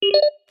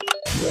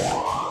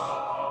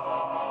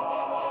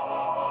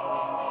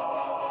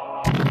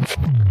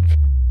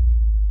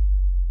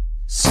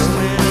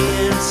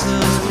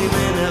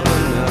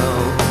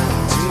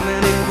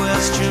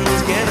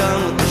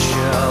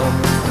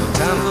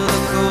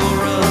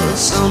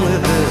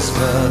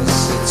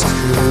Christmas, it's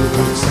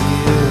Kubrick's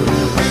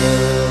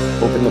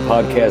universe. Open the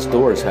podcast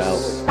doors, Hal.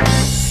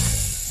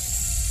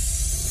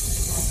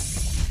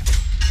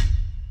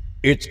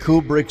 It's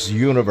Kubrick's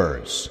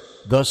Universe,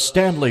 the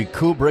Stanley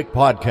Kubrick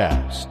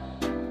Podcast.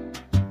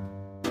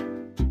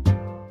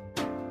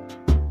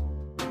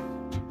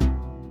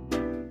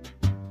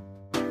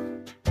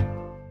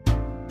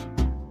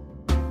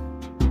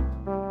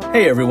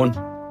 Hey everyone,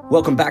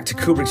 welcome back to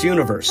Kubrick's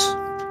Universe.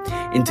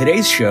 In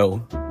today's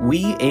show,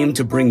 we aim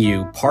to bring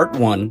you part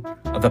one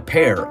of a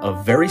pair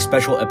of very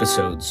special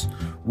episodes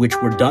which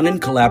were done in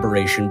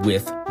collaboration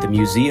with the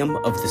Museum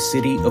of the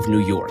City of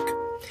New York.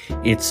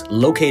 It's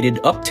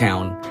located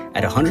uptown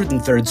at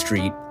 103rd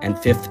Street and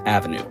 5th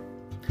Avenue.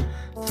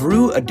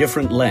 Through a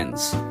Different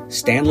Lens,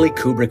 Stanley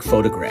Kubrick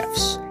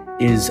Photographs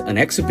is an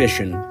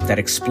exhibition that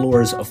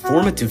explores a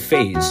formative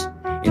phase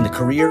in the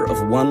career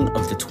of one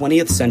of the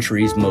 20th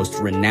century's most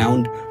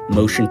renowned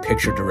motion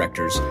picture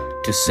directors,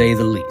 to say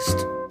the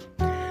least.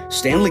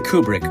 Stanley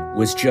Kubrick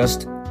was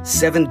just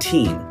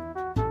 17,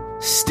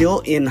 still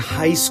in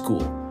high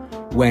school,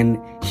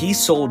 when he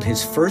sold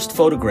his first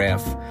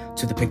photograph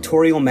to the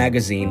pictorial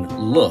magazine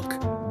Look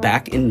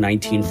back in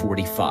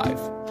 1945.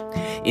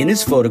 In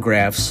his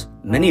photographs,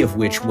 many of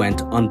which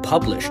went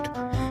unpublished,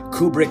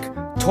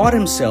 Kubrick taught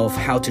himself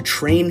how to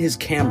train his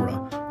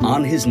camera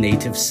on his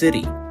native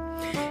city.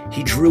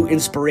 He drew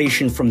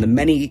inspiration from the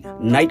many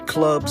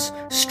nightclubs,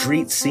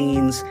 street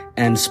scenes,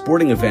 and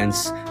sporting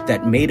events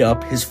that made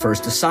up his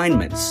first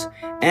assignments,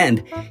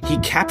 and he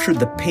captured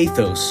the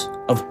pathos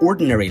of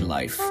ordinary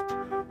life,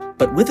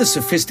 but with a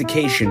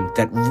sophistication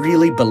that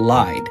really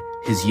belied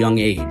his young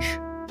age.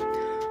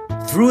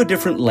 Through a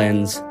Different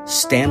Lens,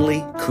 Stanley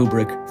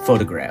Kubrick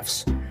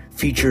Photographs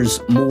features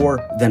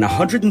more than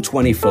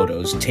 120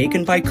 photos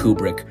taken by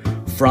Kubrick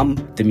from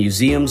the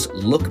museum's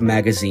Look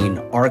magazine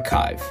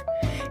archive.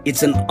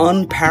 It's an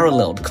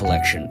unparalleled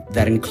collection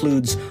that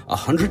includes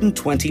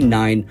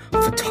 129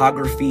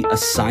 photography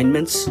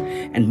assignments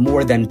and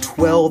more than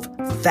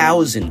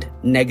 12,000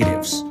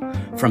 negatives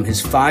from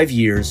his 5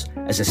 years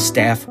as a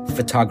staff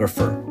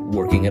photographer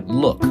working at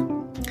Look.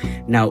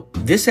 Now,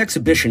 this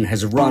exhibition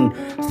has run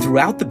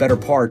throughout the better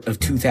part of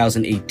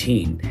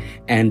 2018,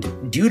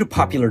 and due to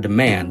popular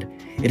demand,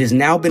 it has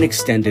now been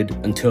extended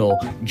until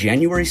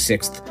January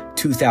 6th,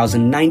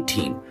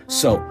 2019.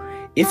 So,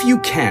 if you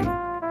can,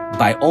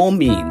 by all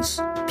means,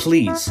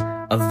 please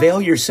avail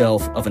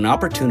yourself of an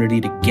opportunity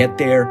to get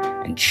there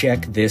and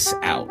check this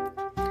out.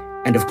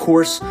 And of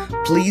course,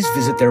 please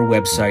visit their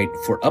website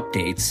for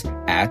updates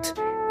at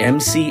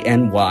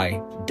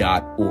mcny.org.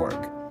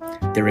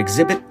 Their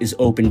exhibit is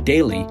open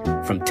daily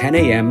from 10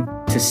 a.m.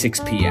 to 6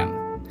 p.m.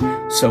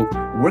 So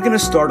we're going to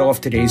start off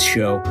today's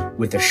show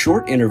with a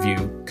short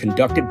interview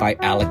conducted by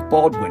Alec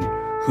Baldwin,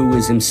 who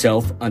is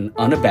himself an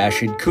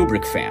unabashed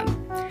Kubrick fan.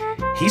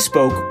 He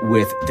spoke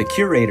with the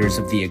curators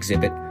of the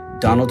exhibit,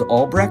 Donald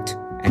Albrecht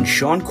and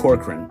Sean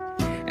Corcoran,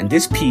 and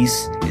this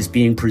piece is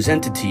being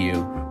presented to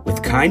you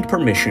with kind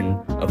permission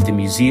of the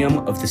Museum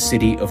of the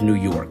City of New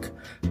York.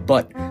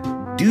 But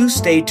do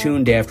stay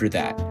tuned after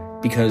that,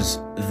 because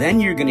then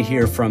you're going to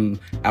hear from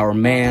our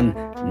man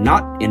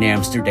not in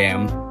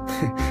Amsterdam,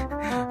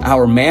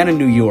 our man in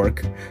New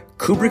York,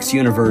 Kubrick's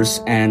Universe,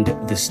 and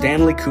the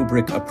Stanley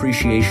Kubrick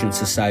Appreciation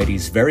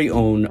Society's very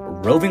own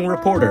roving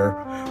reporter,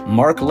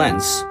 Mark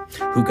Lentz,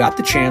 who got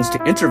the chance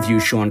to interview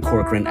Sean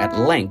Corcoran at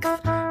length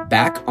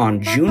back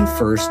on June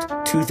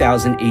 1st,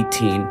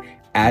 2018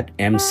 at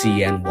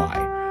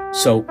MCNY.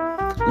 So,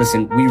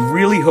 listen, we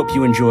really hope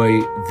you enjoy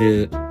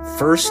the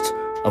first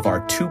of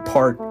our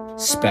two-part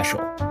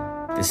special.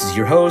 This is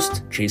your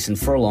host, Jason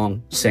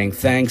Furlong, saying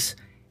thanks,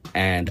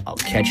 and I'll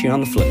catch you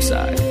on the flip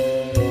side.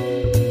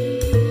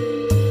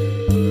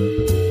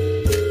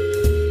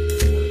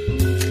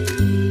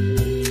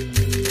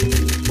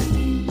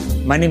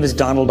 My name is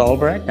Donald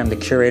Albrecht. I'm the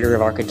Curator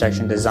of Architecture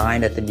and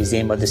Design at the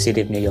Museum of the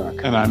City of New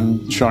York. And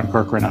I'm Sean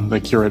Corcoran. I'm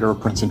the Curator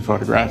of Prints and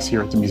Photographs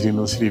here at the Museum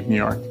of the City of New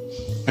York.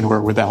 And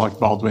we're with Alec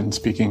Baldwin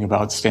speaking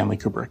about Stanley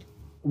Kubrick.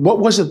 What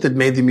was it that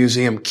made the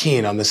museum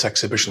keen on this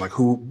exhibition?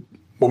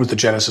 What was the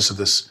genesis of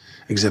this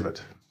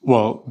exhibit?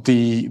 Well,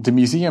 the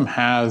museum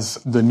has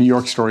the New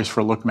York Stories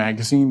for Look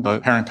magazine. The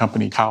parent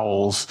company,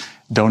 Cowles,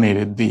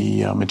 donated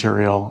the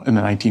material in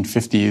the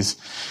 1950s.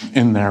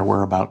 In there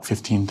were about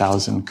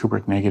 15,000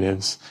 Kubrick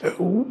negatives.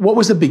 What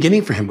was the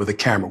beginning for him with a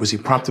camera? Was he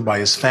prompted by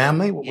his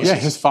family?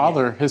 His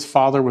father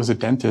was a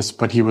dentist,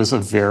 but he was a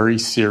very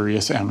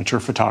serious amateur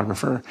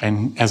photographer.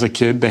 And as a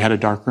kid, they had a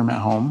darkroom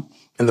at home.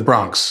 In the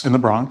Bronx.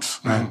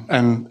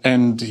 Mm-hmm.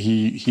 And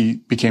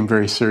he became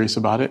very serious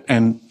about it.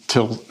 And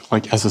till,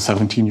 as a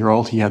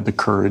 17-year-old, he had the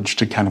courage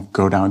to kind of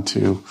go down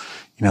to,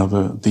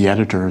 the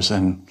editors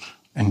and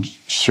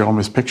show them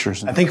his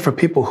pictures. I think for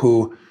people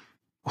who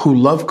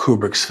love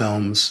Kubrick's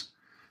films,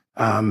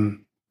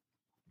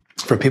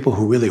 for people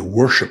who really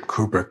worship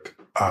Kubrick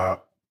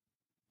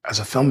as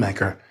a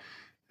filmmaker,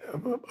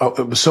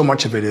 so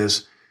much of it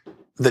is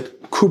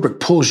that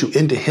Kubrick pulls you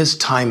into his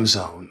time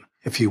zone,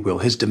 if you will,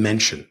 his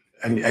dimension.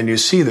 And you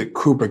see that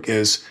Kubrick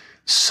is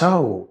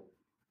so,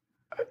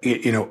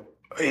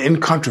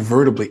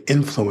 incontrovertibly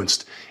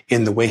influenced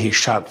in the way he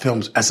shot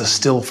films as a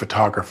still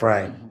photographer.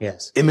 Right.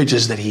 Yes.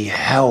 Images that he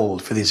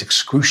held for these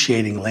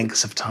excruciating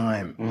lengths of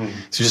time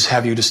to just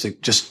have you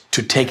just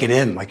to take it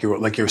in, like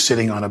you're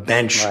sitting on a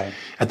bench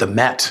at the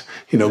Met,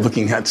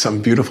 looking at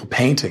some beautiful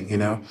painting,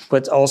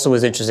 What also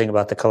is interesting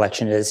about the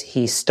collection is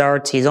he's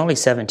only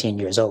 17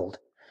 years old.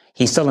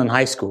 He's still in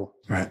high school.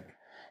 Right.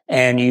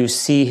 And you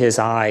see his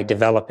eye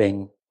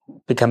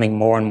becoming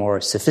more and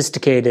more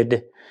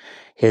sophisticated,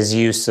 his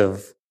use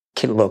of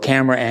low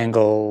camera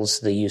angles,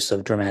 the use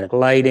of dramatic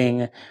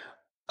lighting.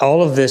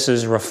 All of this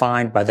is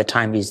refined by the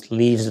time he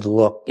leaves the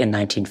Look in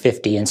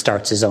 1950 and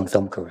starts his own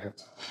film career.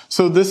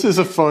 So this is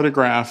a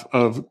photograph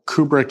of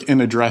Kubrick in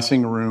a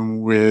dressing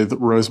room with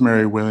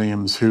Rosemary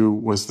Williams, who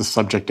was the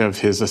subject of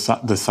his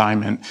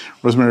assignment.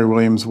 Rosemary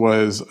Williams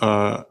was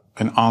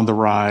an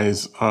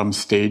on-the-rise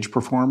stage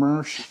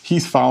performer.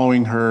 He's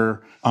following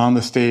her on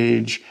the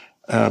stage,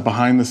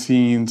 behind the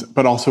scenes,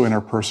 but also in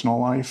her personal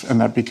life. And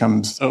that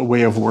becomes a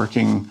way of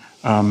working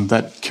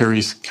that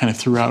carries kind of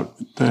throughout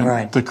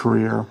the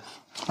career.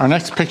 Our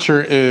next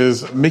picture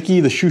is Mickey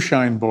the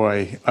Shoeshine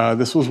Boy.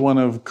 This was one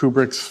of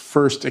Kubrick's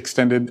first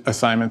extended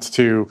assignments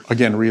to,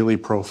 again, really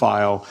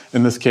profile,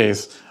 in this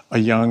case, a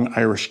young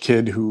Irish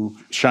kid who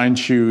shined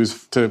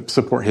shoes to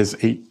support his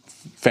 8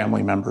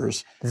 family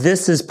members.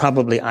 This is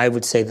probably, I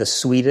would say, the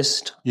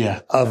sweetest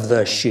of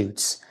the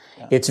shoots.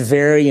 It's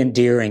very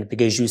endearing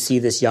because you see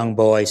this young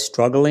boy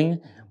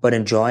struggling, but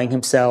enjoying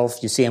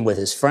himself. You see him with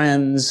his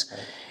friends.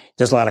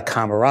 There's a lot of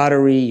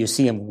camaraderie. You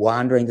see him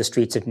wandering the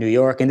streets of New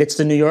York. And it's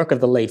the New York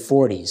of the late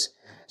 40s.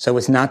 So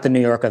it's not the New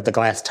York of the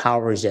glass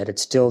towers yet.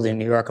 It's still the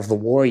New York of the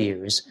war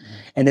years.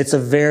 And it's a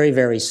very,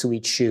 very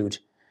sweet shoot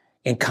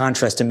in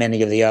contrast to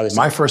many of the others.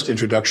 My first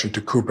introduction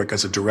to Kubrick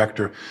as a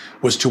director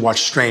was to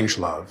watch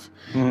Strangelove.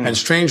 And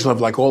Strangelove,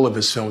 like all of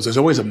his films, there's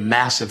always a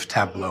massive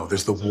tableau.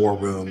 There's the war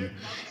room.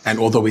 And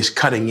although he's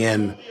cutting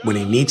in when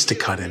he needs to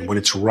cut in, when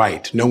it's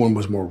right, no one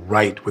was more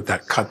right with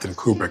that cut than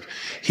Kubrick.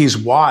 He's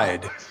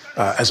wide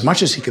as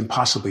much as he can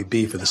possibly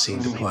be for the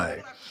scene to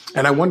play.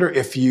 And I wonder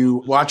if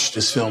you watched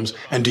his films,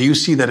 and do you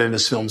see that in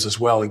his films as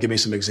well? And give me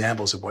some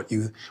examples of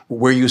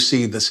where you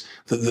see this,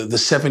 the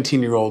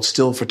 17-year-old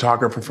still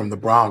photographer from the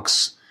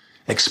Bronx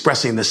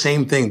expressing the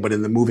same thing, but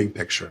in the moving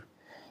picture.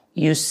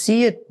 You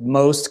see it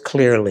most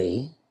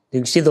clearly.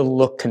 You see the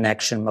look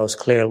connection most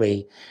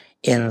clearly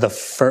in the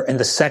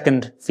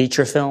second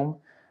feature film,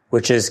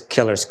 which is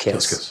Killer's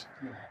Kiss.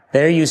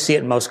 There you see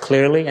it most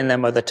clearly, and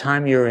then by the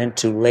time you're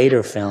into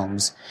later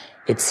films,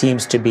 it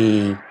seems to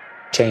be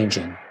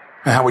changing.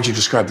 And how would you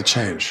describe the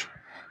change?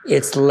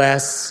 It's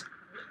less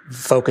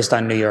focused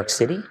on New York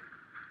City,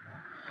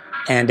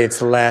 and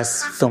it's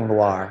less film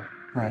noir.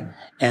 Right.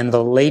 And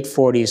the late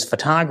 40s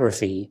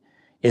photography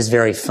is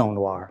very film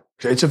noir.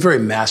 It's a very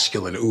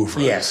masculine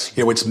oeuvre. Yes.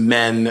 It's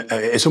men,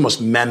 it's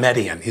almost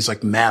Mametian. He's like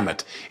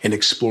Mamet in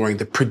exploring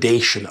the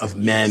predation of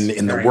men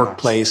in the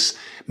workplace,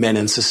 men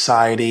in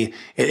society.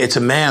 It's a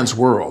man's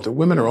world.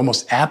 Women are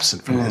almost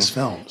absent from his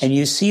films. And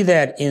you see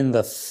that in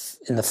the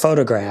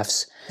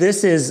photographs.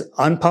 This is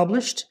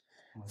unpublished,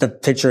 the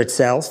picture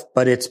itself,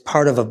 but it's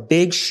part of a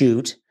big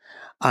shoot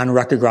on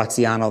Rocco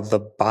Graziano, the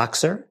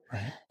boxer.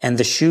 Right. And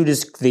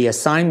the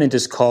assignment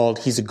is called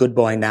He's a Good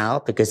Boy Now,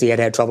 because he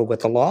had trouble with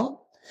the law.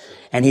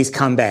 And he's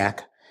come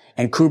back.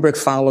 And Kubrick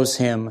follows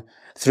him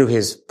through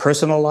his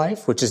personal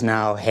life, which is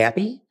now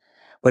happy.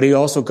 But he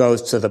also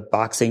goes to the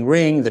boxing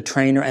ring, the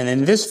trainer. And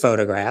in this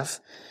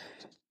photograph,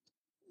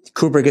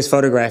 Kubrick is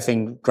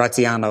photographing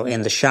Graziano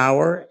in the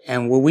shower.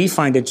 And what we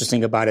find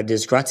interesting about it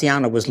is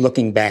Graziano was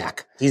looking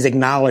back. He's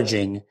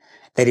acknowledging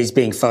that he's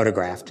being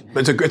photographed.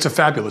 But it's a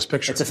fabulous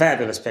picture. It's a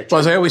fabulous picture. Well,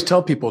 as I always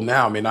tell people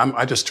now,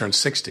 I just turned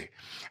 60.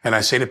 And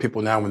I say to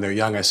people now when they're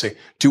young, I say,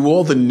 do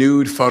all the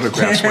nude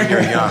photographs when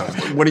you're young.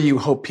 What do you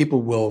hope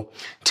people will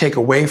take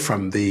away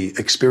from the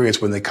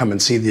experience when they come and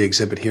see the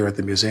exhibit here at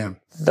the museum?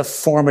 The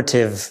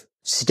formative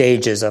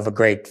stages of a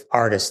great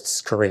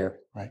artist's career.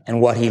 Right.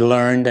 And what he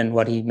learned and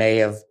what he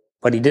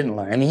didn't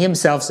learn. I mean, he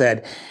himself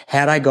said,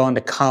 had I gone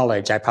to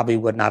college, I probably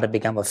would not have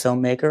become a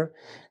filmmaker.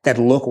 That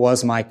Look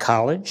was my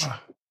college.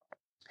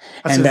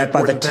 And that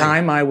by the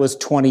time I was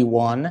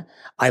 21,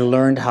 I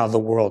learned how the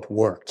world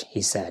worked,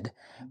 he said,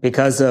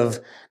 because of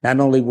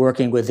not only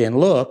working within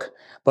Look,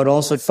 but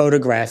also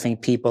photographing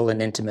people in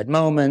intimate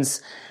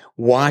moments,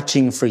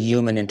 watching for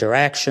human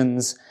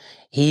interactions.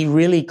 He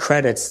really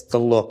credits the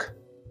Look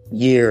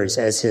years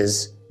as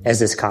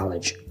his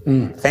college.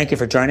 Thank you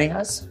for joining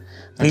us.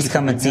 Please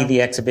come and see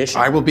the exhibition.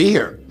 I will be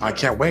here. I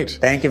can't wait.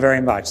 Thank you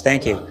very much.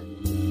 Thank you.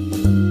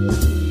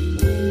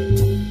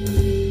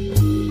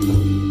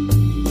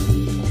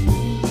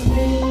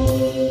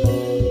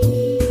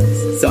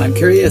 So I'm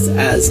curious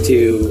as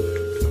to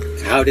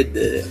how did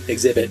the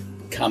exhibit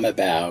come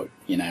about,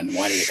 and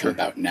why did it come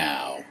about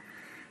now?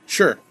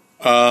 Sure.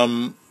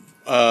 The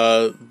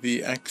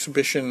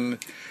exhibition,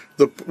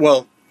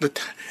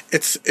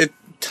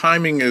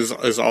 timing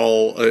is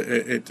all.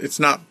 It's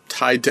not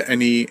tied to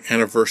any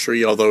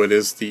anniversary, although it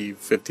is the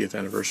 50th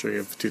anniversary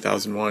of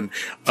 2001.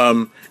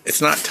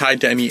 It's not tied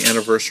to any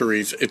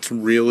anniversaries. It's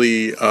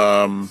really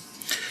a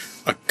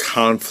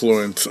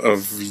confluence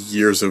of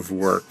years of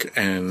work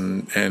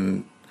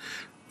and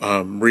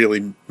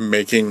really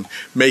making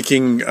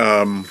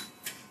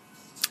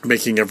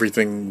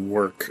everything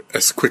work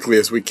as quickly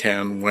as we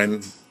can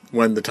when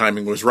the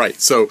timing was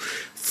right. So,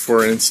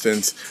 for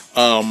instance,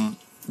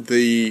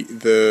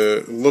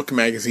 the Look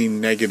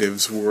magazine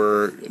negatives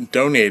were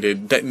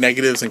donated.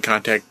 Negatives and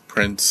contact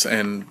prints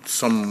and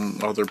some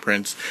other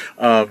prints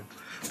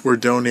were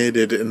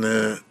donated in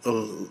the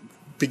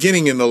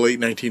beginning in the late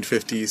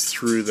 1950s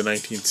through the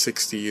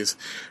 1960s.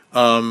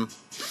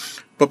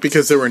 But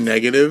because there were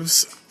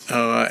negatives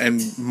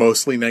and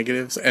mostly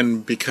negatives,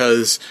 and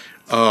because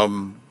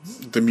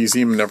the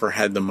museum never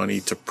had the money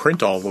to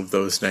print all of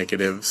those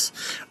negatives,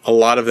 a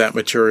lot of that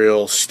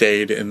material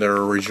stayed in their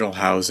original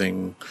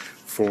housing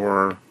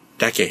for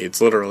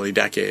decades, literally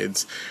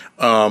decades.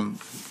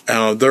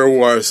 There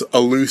was a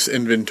loose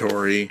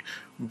inventory,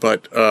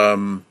 but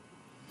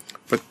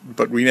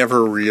we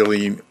never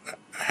really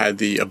had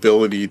the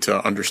ability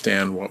to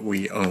understand what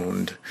we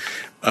owned.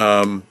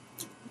 And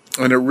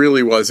it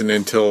really wasn't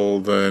until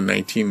the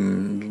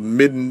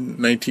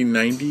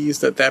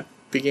mid-1990s that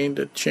began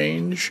to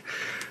change.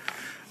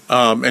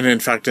 And in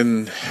fact,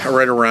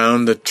 right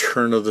around the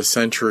turn of the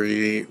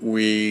century,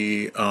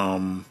 we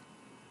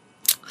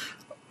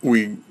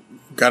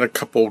got a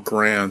couple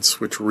grants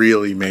which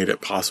really made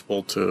it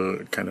possible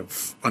to kind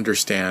of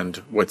understand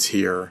what's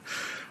here.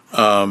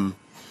 Some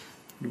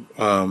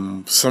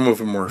of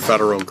them were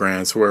federal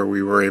grants where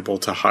we were able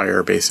to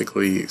hire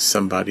basically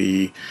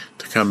somebody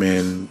to come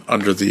in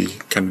under the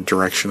kind of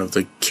direction of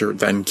the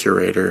then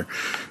curator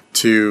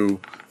to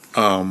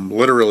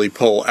literally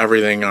pull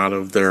everything out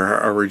of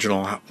their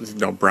original,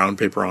 brown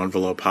paper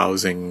envelope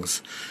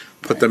housings,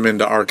 put them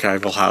into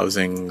archival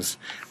housings,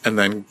 and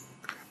then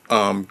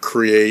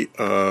create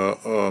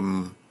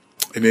an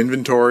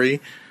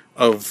inventory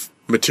of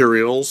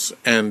materials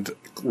and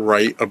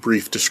write a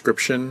brief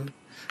description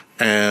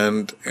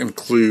and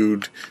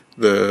include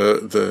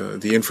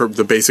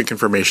the basic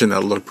information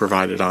that Look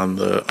provided on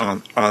the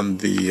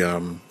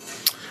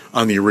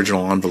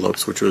original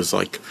envelopes, which was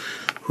like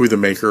who the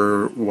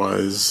maker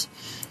was,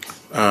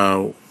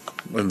 in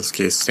this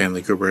case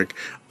Stanley Kubrick,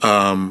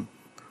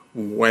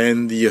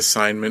 when the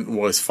assignment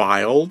was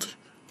filed.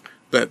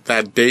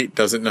 That date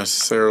doesn't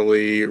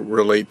necessarily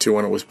relate to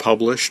when it was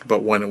published,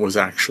 but when it was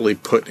actually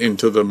put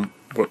into the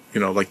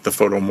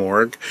photo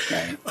morgue.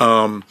 Right.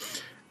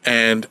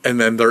 And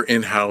then their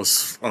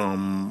in-house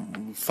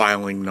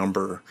filing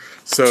number.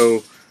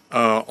 So,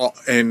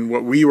 and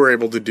what we were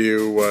able to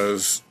do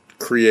was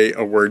create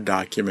a Word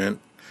document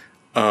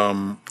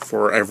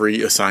for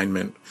every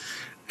assignment,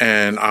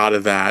 and out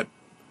of that,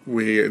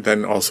 we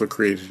then also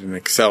created an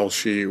Excel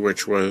sheet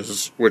which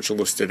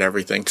listed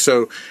everything.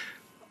 So,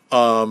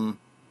 and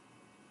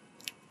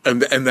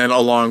then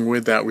along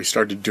with that, we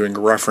started doing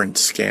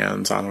reference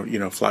scans on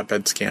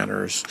flatbed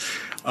scanners.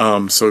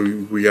 So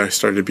we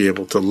started to be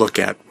able to look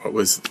at what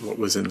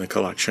was in the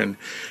collection.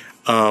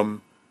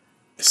 So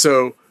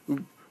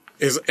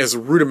as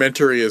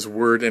rudimentary as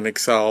Word and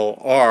Excel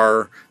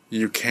are,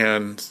 you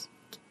can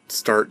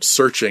start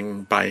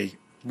searching by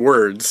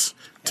words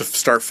to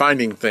start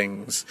finding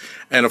things.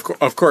 And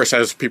of course,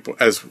 as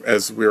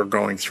we were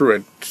going through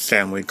it,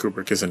 Stanley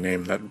Kubrick is a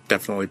name that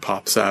definitely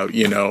pops out,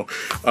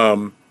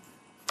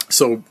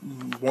 So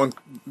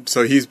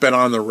he's been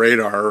on the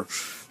radar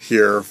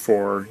here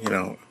for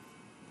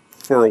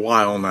a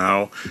while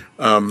now,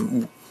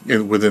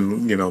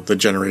 within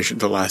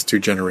the last two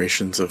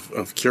generations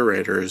of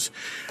curators.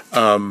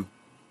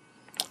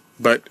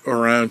 But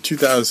around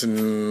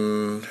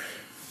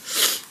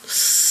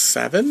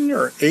 2007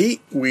 or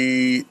 8,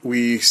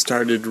 we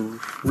started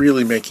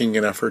really making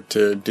an effort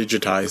to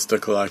digitize the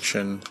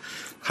collection,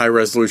 high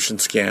resolution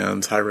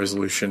scans, high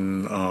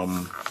resolution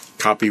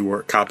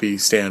copy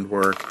stand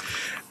work,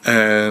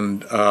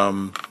 and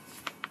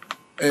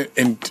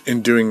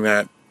in doing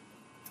that,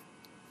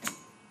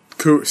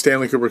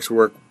 Stanley Kubrick's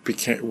work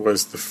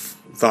was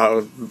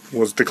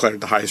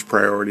declared the highest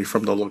priority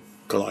from the Look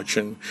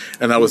collection,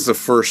 and that was the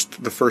first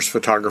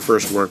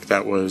photographer's work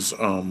that was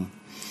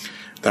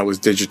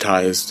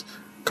digitized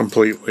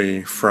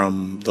completely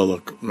from the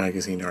Look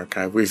magazine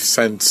archive. We've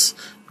since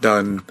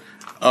done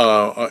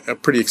a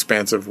pretty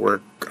expansive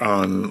work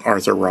on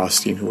Arthur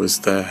Rothstein, who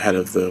was the head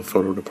of the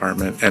photo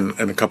department, and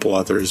a couple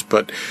others.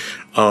 But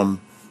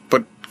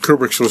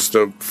Kubrick's was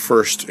the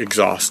first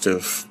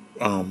exhaustive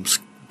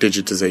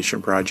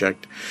digitization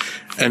project,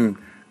 and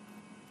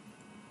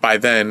by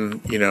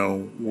then,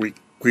 we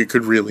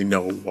could really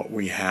know what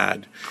we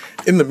had.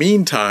 In the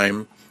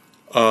meantime,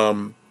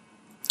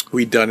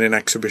 we'd done an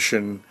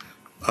exhibition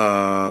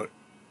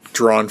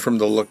drawn from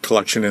the Look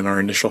collection in our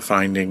initial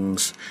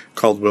findings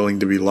called Willing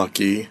to be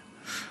Lucky.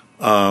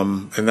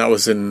 And that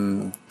was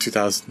in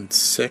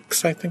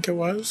 2006, I think it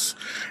was.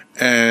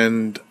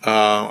 And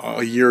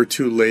a year or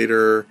two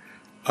later,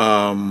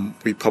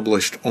 we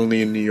published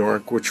Only in New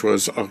York, which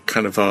was a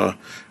kind of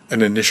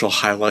an initial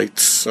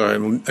highlights,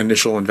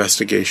 initial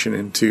investigation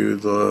into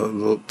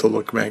the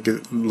Look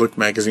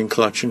magazine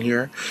collection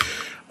here.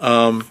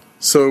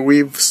 So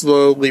we've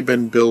slowly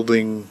been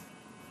building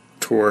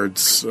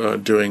towards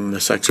doing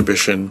this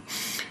exhibition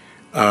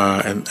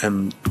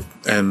and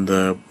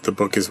the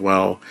book as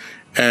well.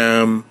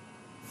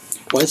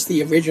 Was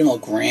the original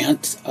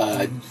grant?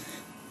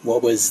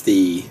 What was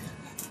the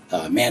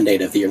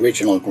mandate of the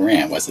original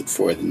grant? Was it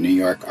for the New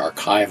York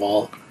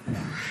Archival?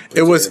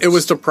 It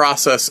was to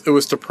process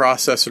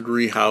and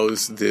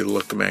rehouse the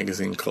Look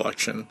magazine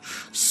collection,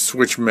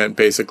 which meant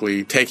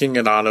basically taking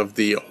it out of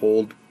the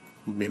old,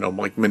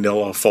 like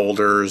manila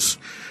folders,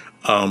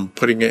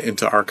 putting it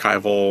into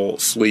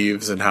archival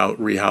sleeves and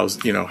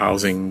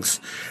housings,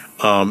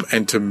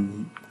 and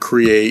to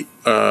create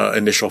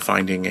initial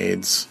finding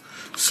aids,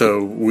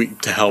 to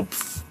help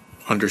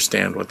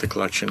understand what the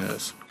collection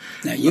is.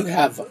 Now you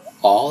have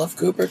all of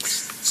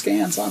Kubrick's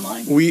scans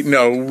online? We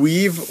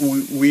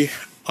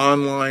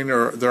online,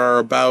 or there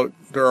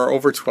are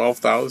over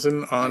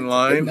 12,000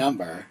 online. Good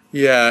number.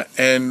 Yeah,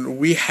 and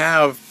we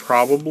have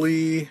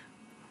probably,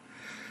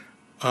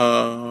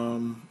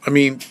 total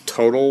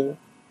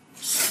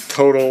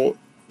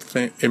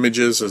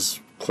images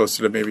is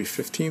closer to maybe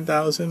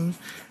 15,000,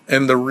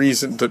 and the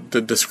reason the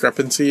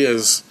discrepancy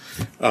is,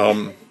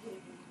 when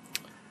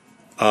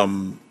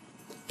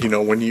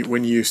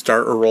you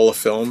start a roll of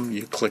film,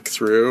 you click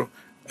through,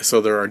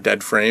 so there are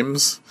dead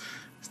frames,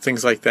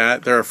 things like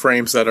that. There are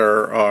frames that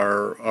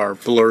are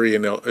blurry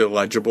and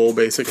illegible,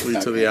 basically,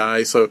 to the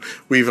eye. So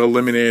we've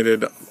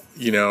eliminated,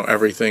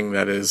 everything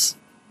that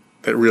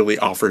really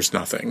offers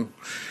nothing.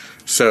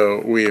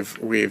 So we've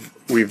kind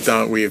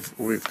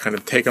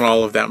of taken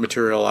all of that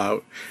material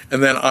out,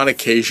 and then on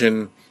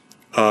occasion,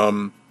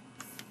 if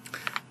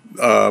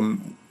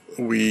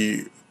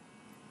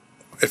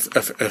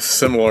a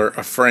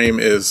frame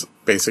is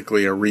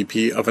basically a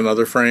repeat of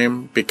another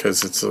frame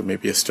because it's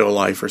maybe a still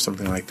life or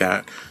something like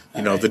that,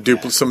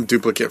 some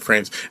duplicate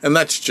frames, and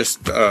that's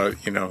just because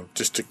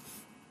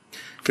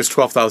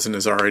 12,000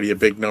 is already a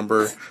big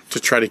number, to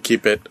try to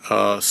keep it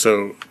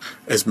so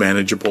as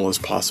manageable as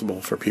possible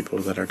for people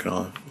that are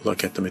going to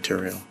look at the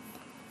material.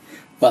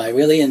 Well, I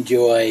really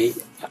enjoy.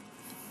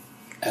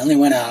 I only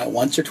went out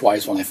once or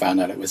twice when I found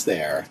out it was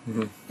there,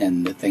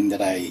 and the thing that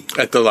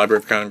at the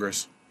Library of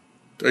Congress.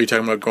 Are you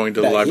talking about going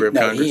to the Library of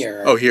Congress?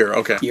 Here. Oh, here.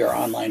 Okay. Your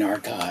online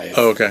archive.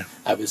 Oh, okay.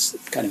 I was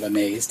kind of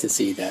amazed to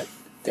see that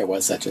there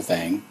was such a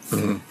thing,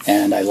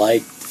 and I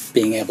liked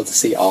being able to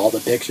see all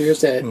the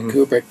pictures that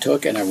Kubrick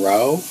took in a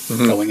row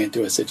going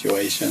into a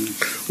situation.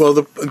 Well,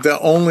 the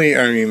only,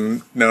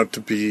 now to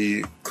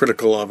be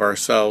critical of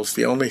ourselves,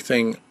 the only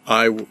thing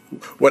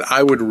what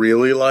I would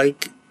really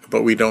like,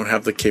 but we don't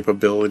have the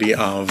capability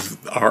of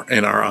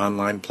in our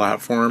online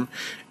platform,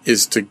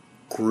 is to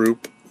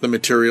group the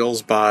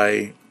materials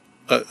by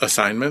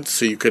assignments,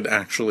 so you could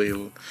actually,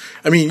 you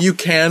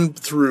can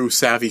through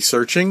savvy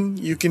searching,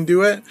 you can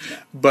do it,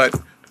 but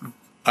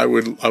I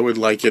would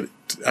like it.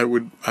 I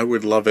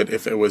would love it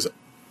if it was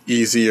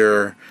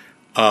easier,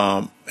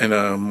 in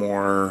a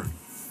more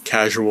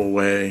casual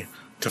way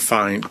to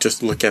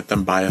just look at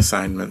them by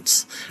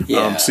assignments.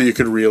 So you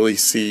could really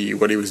see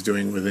what he was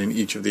doing within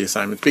each of the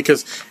assignments,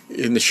 because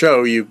in the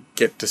show you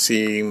get to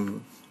see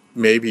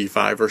maybe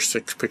 5 or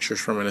 6 pictures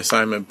from an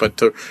assignment, but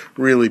to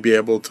really be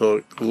able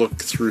to look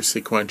through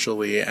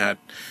sequentially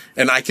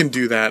and I can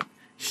do that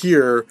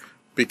here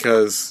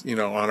because, on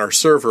our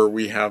server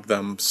we have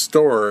them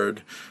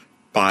stored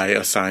by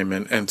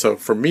assignment. And so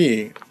for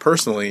me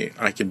personally,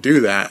 I can do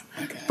that,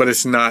 but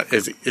it's not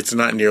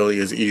nearly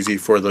as easy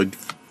for the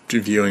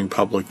viewing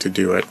public to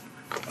do it,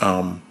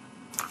 on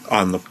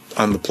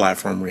the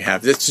platform we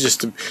have. It's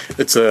just,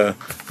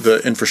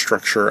 the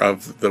infrastructure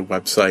of the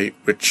website,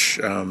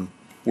 which,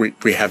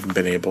 we haven't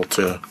been able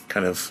to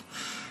kind of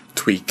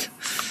tweak.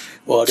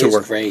 Well, it is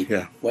great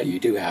what you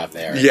do have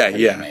there.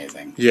 It's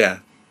amazing. Yeah.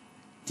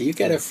 Do you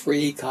get a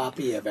free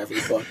copy of every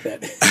book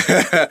that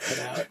put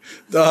out?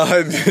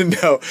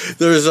 No.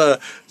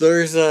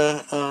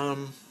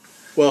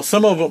 Well,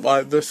 some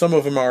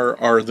of them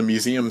are the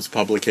museum's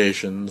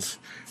publications.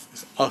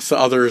 So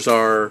others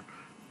are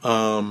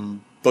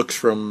books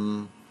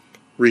from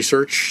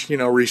research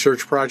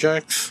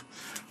projects.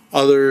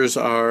 Others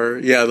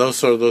are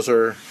those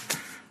are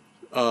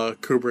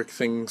Kubrick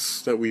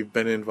things that we've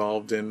been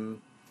involved in,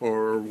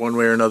 or one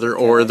way or another,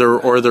 or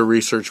the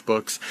research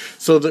books.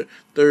 So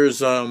there's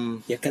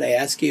could I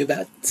ask you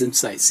about,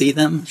 since I see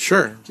them?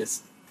 Sure.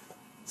 Just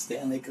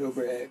Stanley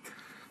Kubrick,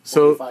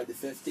 45 to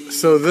 50.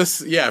 So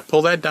this,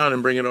 pull that down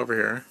and bring it over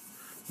here.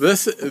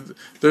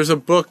 There's a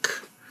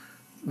book.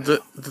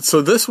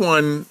 So this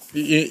one,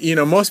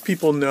 most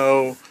people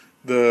know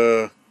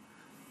the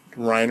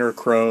Rainer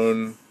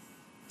Krohn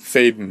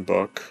Faden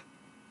book,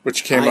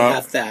 which came out. I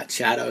have that,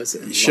 Shadows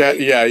and Light.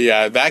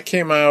 Yeah. That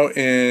came out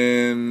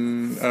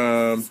in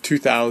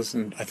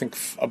 2000, I think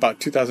about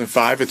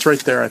 2005. It's right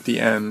there at the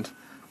end.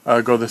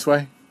 Go this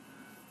way.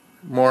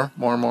 More.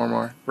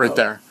 Right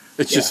there.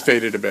 It's just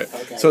faded a bit.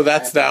 Okay, so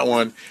that's that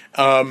one.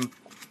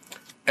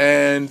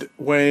 And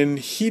when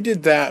he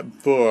did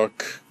that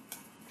book,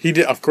 he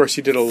did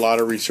a lot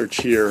of research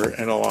here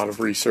and a lot of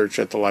research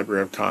at the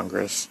Library of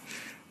Congress.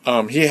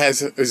 He has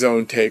his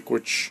own take,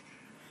 which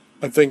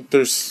I think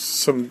there's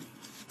some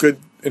good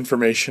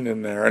information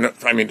in there. And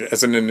I mean,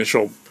 as an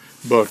initial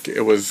book,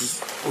 it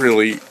was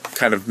really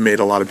kind of made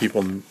a lot of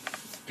people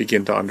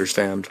begin to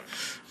understand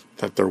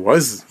that there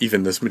was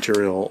even this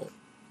material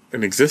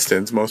in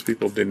existence. Most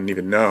people didn't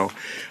even know.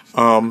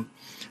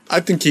 I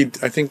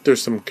think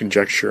there's some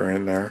conjecture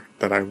in there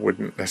that I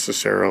wouldn't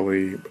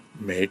necessarily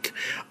make.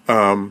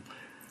 But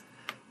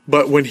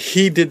when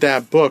he did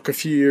that book a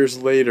few years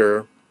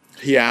later,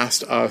 he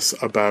asked us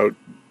about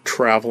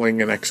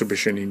traveling an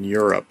exhibition in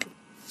Europe.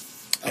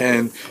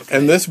 And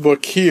this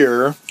book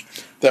here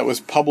that was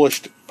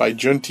published by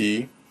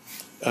Junti,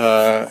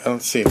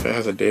 let's see if it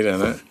has a date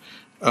in it,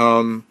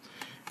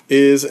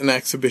 is an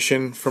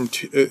exhibition from,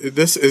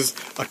 this is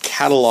a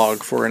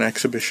catalog for an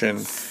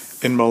exhibition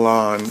in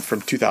Milan from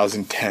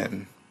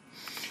 2010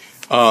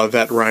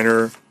 that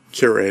Reiner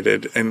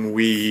curated, and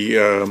we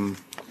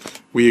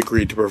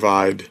agreed to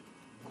provide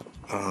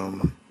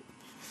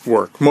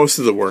work. Most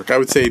of the work, I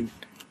would say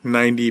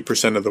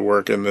 90% of the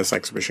work in this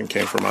exhibition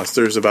came from us.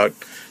 There's about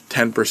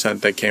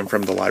 10% that came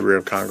from the Library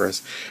of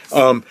Congress.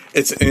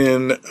 It's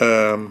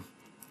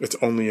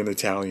only in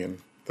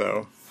Italian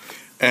though.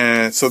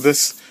 And so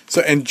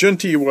and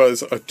Junti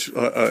was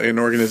an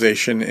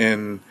organization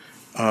in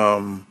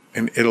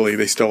Italy,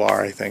 they still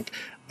are, I think,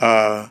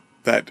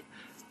 that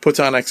puts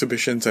on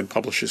exhibitions and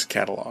publishes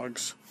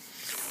catalogs.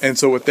 And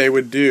so what they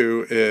would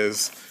do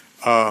is,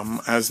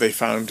 as they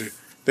found,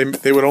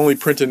 they would only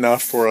print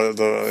enough for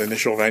the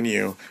initial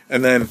venue,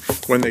 and then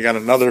when they got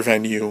another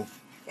venue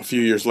a few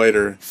years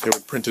later, they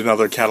would print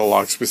another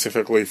catalog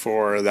specifically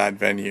for that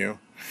venue.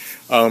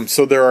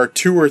 So there are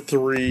 2 or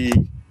 3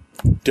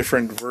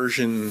 different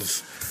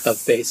versions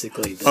of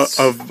basically this.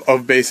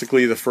 of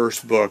basically the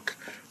first book.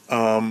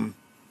 So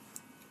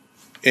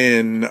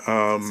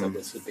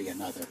this would be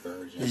another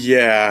version.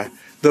 Yeah.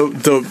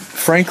 The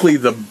frankly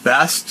the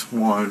best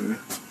one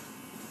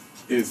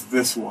is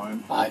this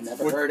one. I've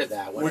never heard of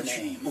that. What a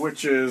name.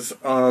 Which is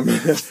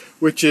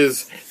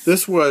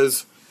this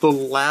was the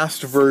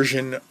last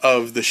version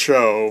of the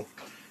show.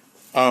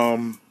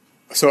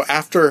 So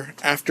after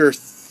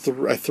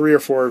 3 or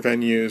 4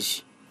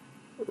 venues,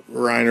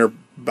 Reiner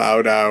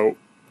bowed out,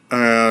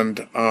 and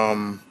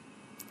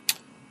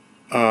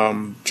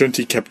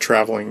Junti kept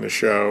traveling the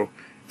show.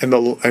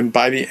 And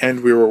by the end,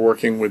 we were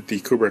working with the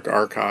Kubrick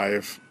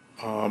Archive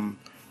on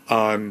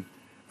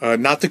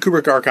not the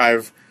Kubrick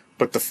Archive,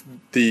 but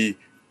the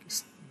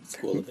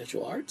School of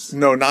Visual Arts.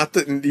 No, not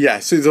the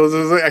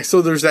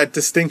So there's that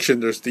distinction.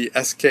 There's the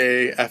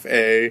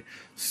SKFA,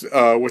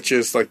 which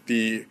is like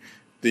the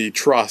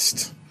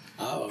trust.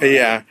 Oh, right.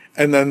 Yeah,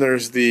 and then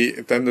there's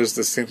the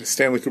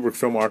Stanley Kubrick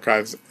Film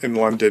Archives in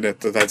London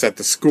that's at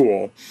the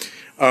school.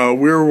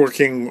 We're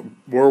working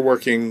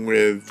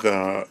with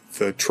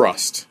the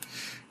trust.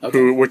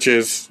 Okay. Which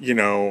is,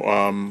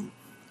 Jan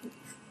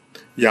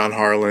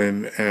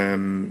Harlan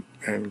and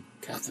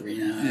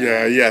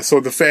Katharina. Yeah. So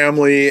the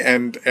family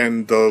and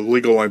the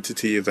legal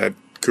entity that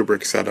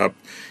Kubrick set up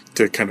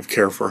to kind of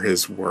care for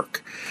his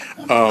work.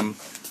 Okay.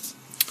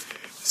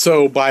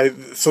 So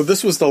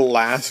this was the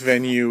last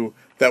venue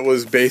that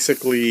was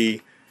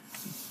basically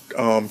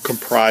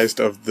comprised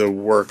of the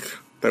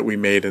work that we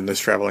made in this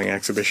traveling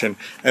exhibition,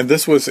 and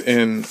this was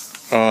in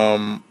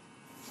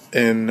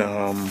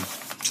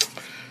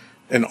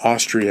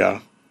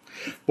Austria.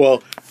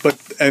 Well,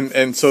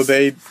 and so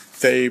they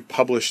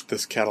published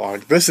this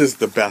catalog. This is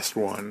the best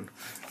one.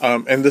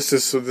 And this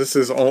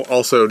is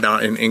also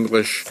not in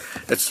English.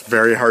 It's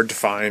very hard to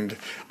find,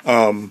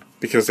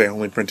 because they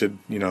only printed,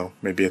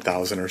 maybe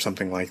 1,000 or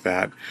something like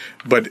that.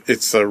 But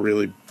it's a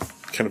really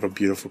kind of a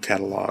beautiful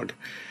catalog.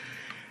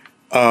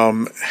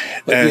 But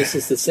this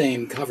is the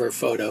same cover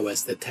photo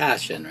as the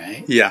Taschen,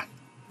 right? Yeah,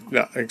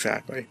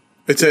 exactly.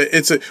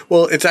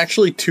 It's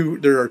actually 2.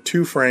 There are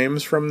 2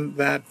 frames from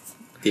that.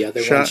 The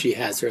other shot. One, she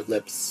has her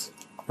lips.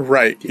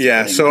 Right.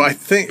 Yeah. So I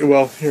think.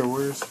 Well, here,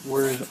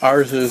 where's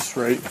ours is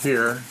right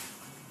here.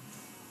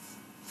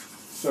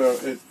 So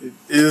it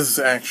is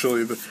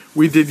actually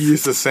we did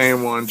use the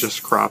same one,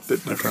 just cropped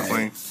it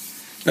differently. Okay.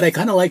 But I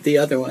kind of like the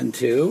other one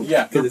too.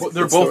 Yeah,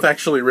 they're both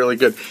actually really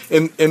good.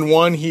 In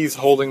one, he's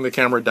holding the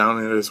camera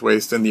down at his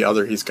waist, and the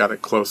other, he's got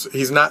it close.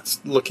 He's not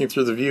looking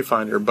through the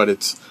viewfinder, but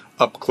it's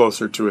up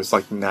closer to his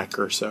neck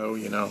or so,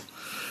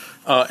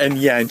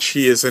 and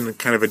she is in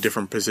kind of a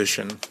different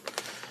position.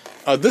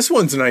 This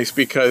one's nice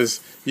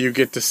because you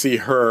get to see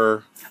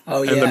her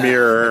in the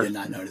mirror. I did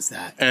not notice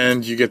that.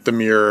 And you get the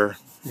mirror,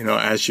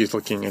 as she's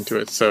looking into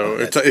it. So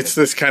it's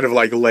this kind of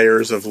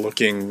layers of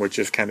looking, which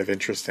is kind of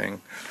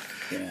interesting.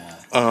 Yeah.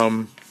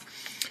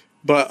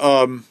 But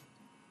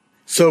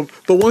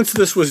once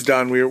this was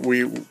done,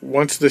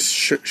 once this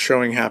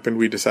showing happened,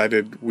 we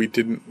decided we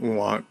didn't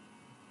want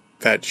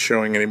that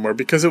showing anymore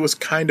because it was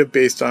kind of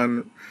based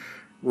on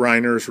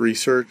Reiner's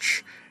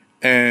research,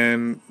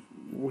 and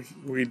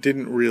we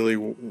didn't really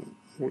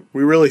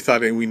we really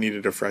thought we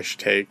needed a fresh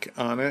take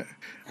on it.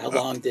 How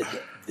long did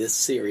this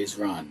series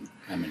run?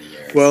 How many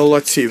years? Well,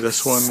 let's see.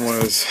 This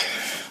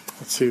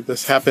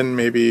happened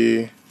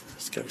maybe,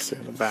 let's get to see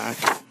in the back,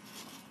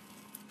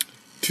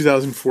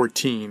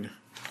 2014.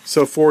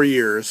 So 4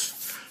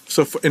 years.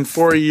 So in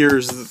 4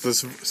 years,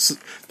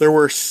 there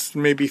were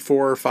maybe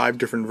 4 or 5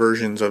 different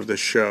versions of the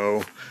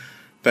show.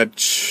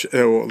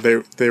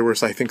 There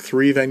was, I think,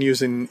 3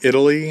 venues in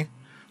Italy,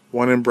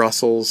 1 in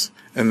Brussels,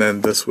 and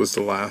then this was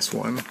the last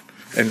one.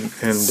 And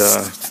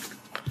it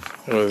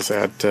was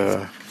at,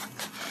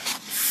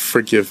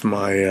 forgive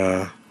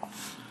my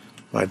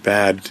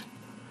bad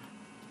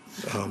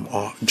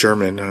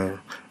German,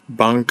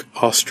 Bank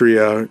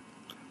Austria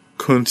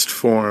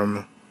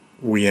Kunstform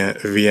Wien,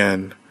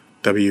 Wien.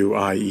 So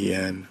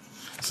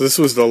this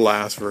was the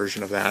last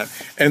version of that.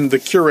 And the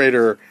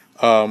curator,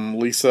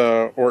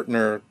 Lisa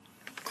Ortner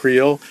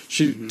Creel,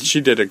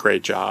 she did a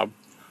great job.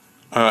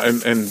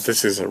 And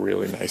this is a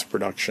really nice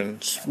production.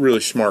 Really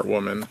smart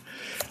woman.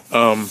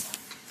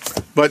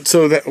 But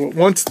so that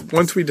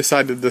once we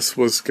decided this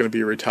was going to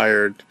be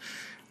retired,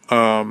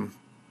 by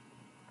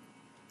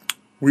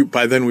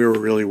then we were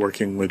really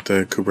working with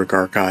the Kubrick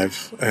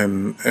Archive,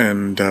 and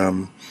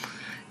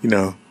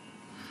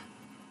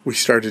we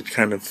started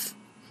kind of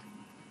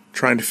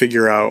trying to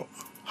figure out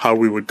how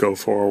we would go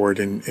forward,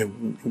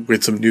 and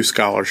with some new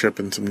scholarship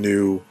and some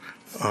new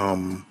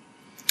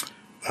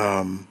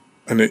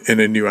in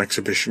a new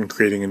exhibition,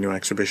 creating a new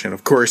exhibition.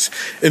 Of course,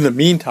 in the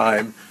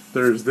meantime,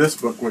 there's this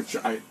book, which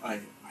I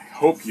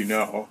hope you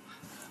know.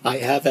 I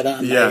have it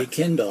on my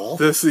Kindle.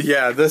 The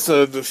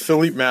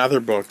Philippe Mather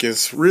book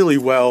is really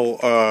well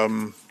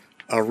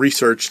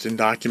researched and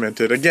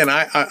documented. Again,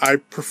 I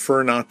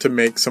prefer not to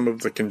make some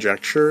of the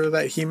conjecture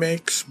that he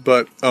makes,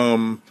 but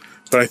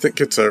I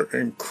think it's an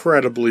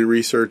incredibly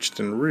researched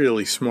and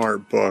really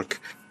smart book,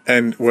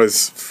 and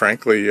was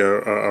frankly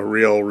a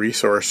real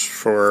resource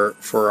for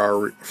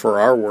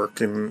our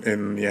work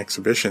in the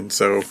exhibition.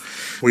 So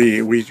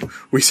we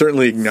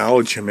certainly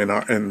acknowledge him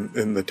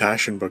in the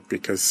Taschen book,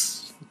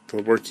 because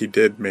the work he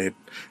did made,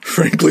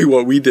 frankly,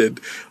 what we did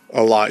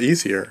a lot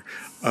easier,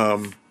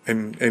 and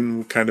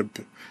kind of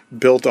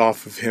built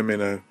off of him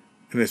in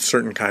a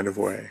certain kind of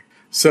way.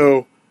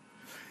 So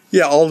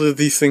yeah, all of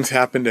these things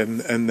happened,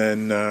 and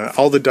then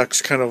all the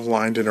ducks kind of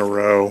lined in a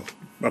row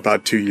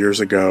about 2 years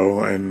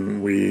ago,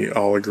 and we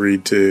all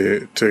agreed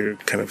to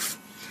kind of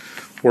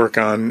work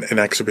on an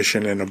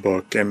exhibition and a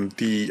book. And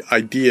the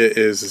idea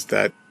is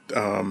that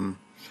the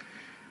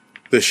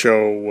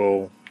show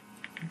will,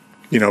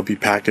 be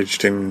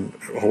packaged and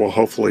will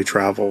hopefully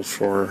travel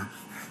for,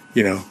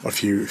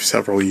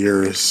 several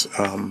years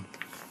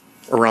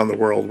around the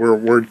world.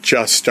 We're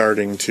just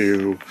starting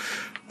to,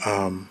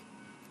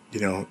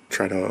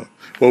 try to.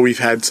 Well, we've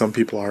had some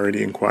people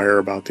already inquire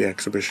about the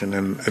exhibition,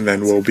 and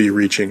then we'll be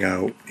reaching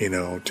out,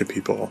 to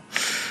people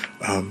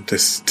to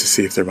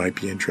see if there might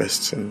be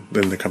interest in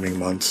the coming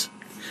months.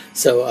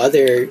 So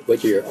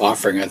what you're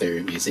offering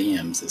other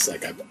museums is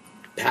like a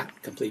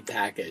complete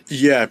package.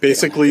 Yeah,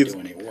 basically. They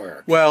don't have to do any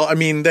work. Well, I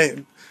mean,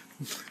 they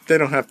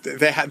don't have to.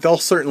 They'll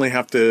certainly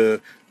have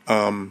to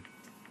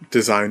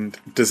design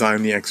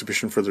the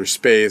exhibition for their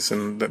space,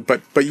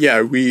 but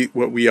yeah,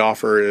 what we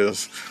offer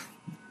is,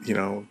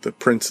 the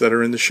prints that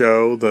are in the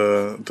show,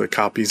 the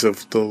copies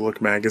of the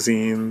Look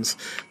magazines,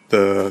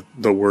 the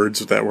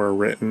words that were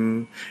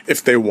written.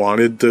 If they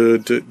wanted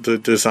the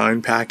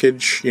design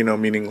package,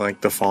 meaning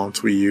like the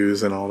fonts we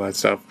use and all that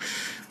stuff,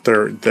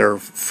 they're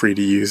free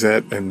to use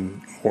it,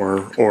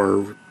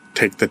 or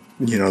take the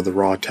the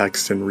raw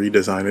text and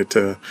redesign it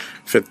to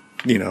fit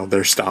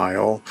their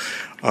style.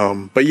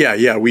 But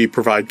yeah, we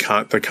provide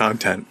the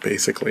content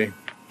basically.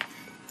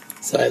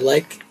 So I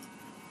like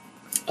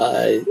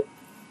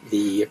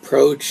the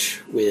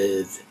approach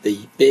with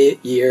the big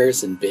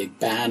ears and big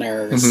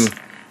banners,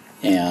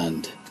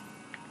 and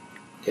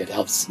it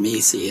helps me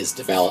see his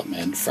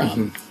development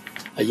from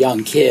a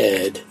young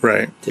kid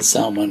to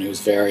someone who's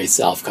very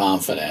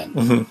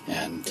self-confident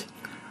and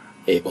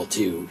able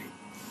to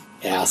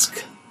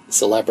ask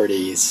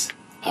celebrities,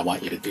 I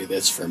want you to do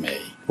this for me.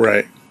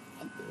 Right.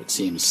 It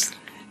seems,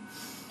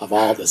 of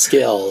all the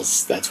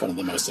skills, that's one of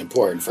the most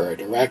important for a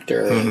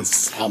director,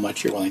 is how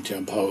much you're willing to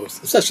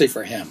impose, especially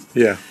for him.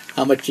 Yeah.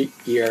 How much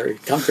you're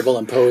comfortable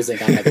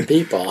imposing on other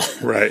people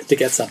to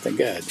get something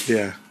good.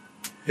 Yeah.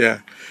 Yeah.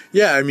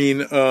 Yeah, I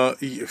mean,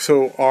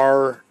 so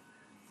our...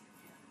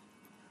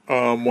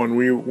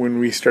 when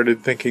we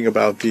started thinking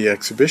about the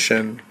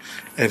exhibition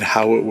and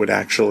how it would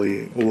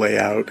actually lay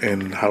out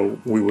and how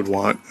we would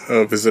want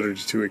a visitor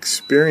to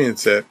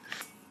experience it,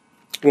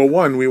 well,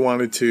 one, we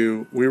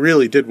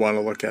really did want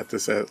to look at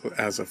this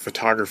as a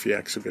photography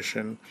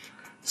exhibition.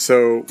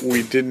 So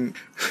we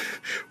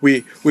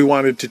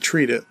wanted to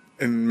treat it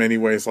in many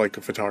ways like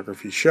a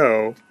photography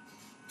show,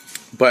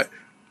 but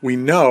we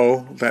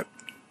know that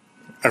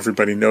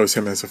everybody knows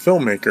him as a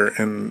filmmaker,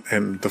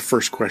 and the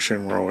first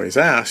question we're always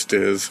asked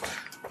is,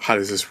 how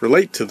does this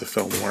relate to the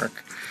film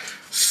work?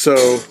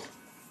 So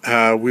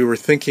we were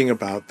thinking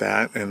about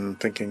that and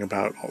thinking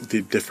about all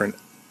the different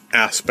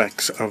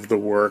aspects of the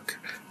work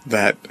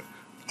that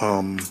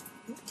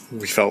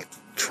we felt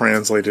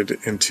translated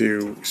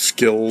into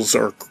skills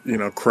or,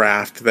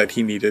 craft that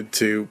he needed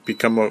to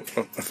become a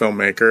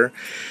filmmaker.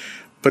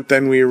 But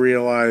then we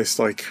realized,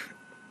 like,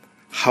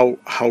 how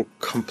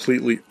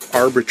completely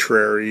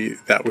arbitrary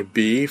that would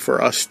be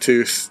for us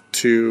to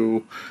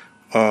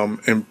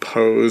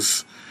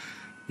impose,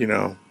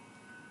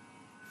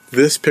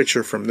 this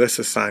picture from this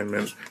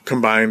assignment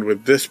combined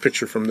with this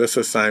picture from this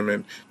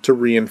assignment to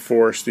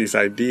reinforce these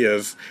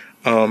ideas.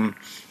 So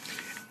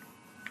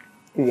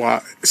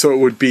it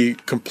would be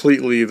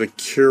completely the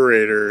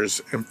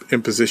curator's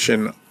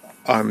imposition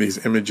on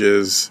these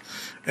images,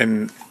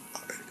 and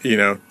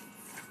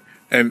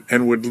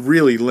and would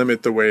really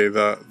limit the way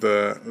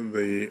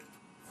the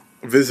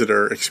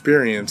visitor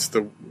experienced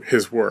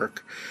his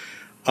work.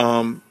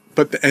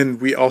 And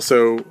we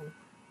also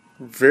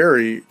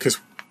because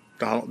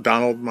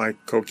Donald, my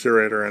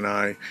co-curator, and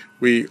I,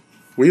 we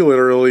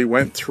literally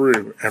went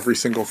through every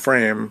single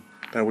frame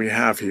that we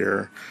have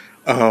here,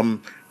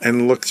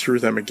 and looked through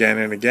them again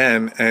and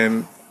again.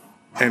 And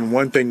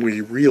one thing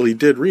we really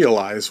did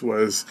realize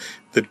was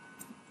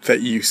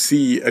that you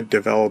see a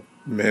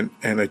development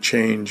and a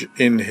change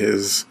in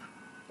his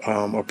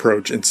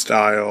approach and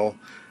style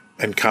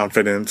and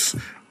confidence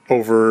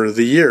over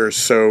the years.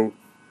 So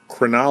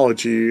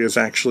chronology is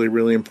actually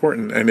really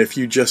important. And if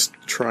you just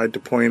tried to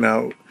point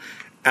out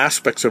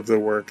aspects of the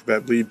work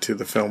that lead to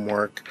the film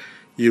work,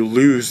 you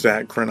lose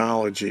that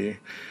chronology.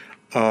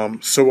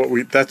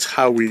 So that's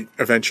how we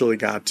eventually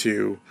got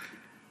to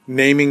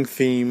naming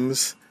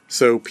themes,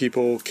 so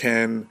people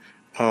can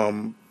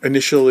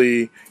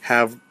initially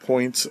have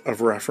points of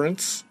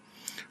reference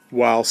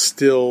while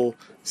still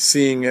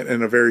seeing it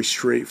in a very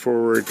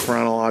straightforward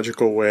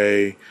chronological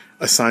way,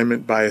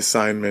 assignment by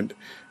assignment.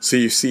 So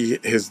you see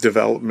his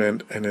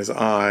development and his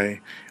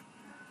eye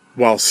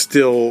while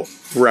still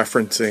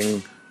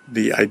referencing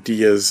the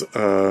ideas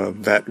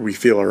that we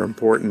feel are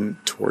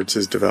important towards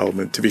his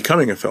development to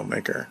becoming a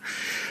filmmaker.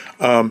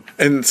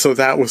 And so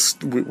that was,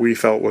 we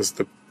felt, was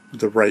the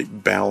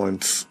right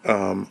balance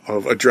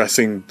of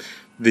addressing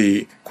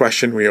the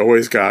question we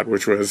always got,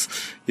 which was,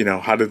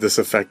 how did this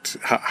impact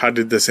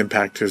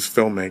his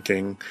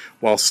filmmaking,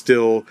 while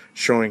still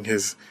showing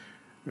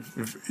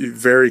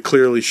very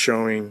clearly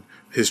showing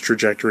his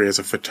trajectory as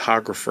a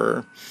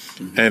photographer,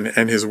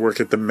 and his work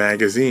at the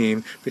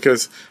magazine,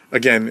 because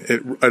again,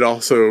 it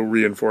also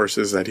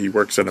reinforces that he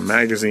works at a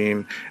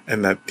magazine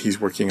and that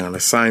he's working on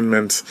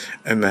assignments,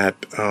 and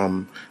that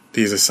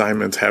these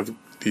assignments have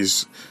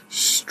these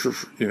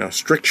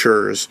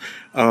strictures.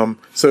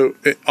 So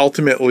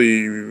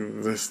ultimately,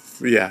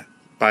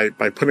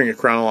 by putting it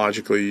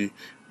chronologically,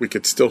 we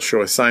could still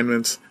show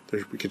assignments.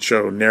 We could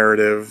show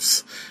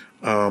narratives.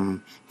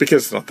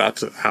 Because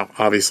that's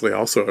obviously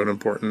also an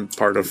important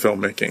part of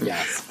filmmaking.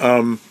 Yes.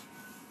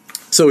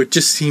 So it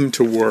just seemed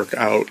to work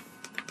out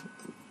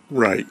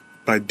right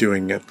by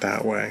doing it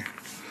that way.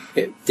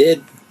 It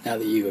did, now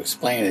that you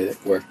explain it,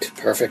 it worked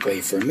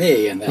perfectly for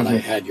me, and then I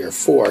had your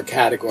 4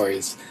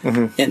 categories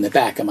in the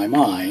back of my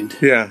mind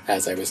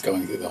as I was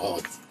going through the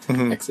whole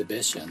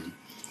exhibition.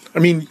 I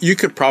mean, you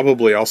could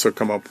probably also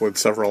come up with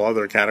several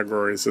other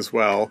categories as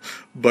well,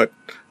 but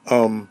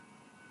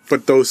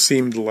those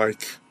seemed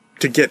like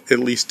to get at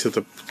least to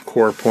the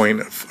core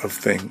point of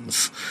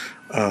things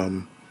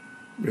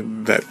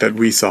that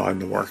we saw in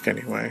the work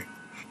anyway.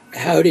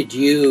 How did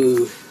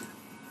you,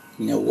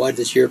 what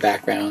is your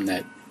background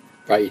that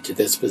brought you to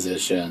this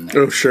position?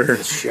 Oh, sure.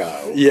 This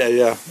show.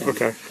 Yeah. And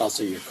okay.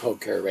 Also your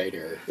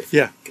co-curator, if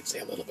you could say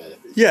a little bit.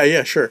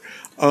 Yeah, sure.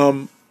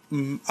 I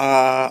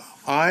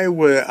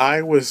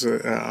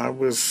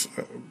was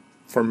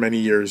for many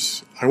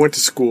years, I went to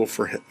school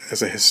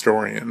as a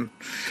historian.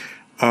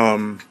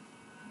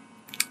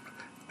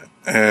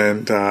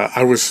 And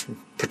I was,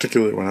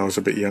 particularly when I was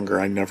a bit younger,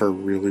 I never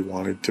really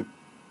wanted to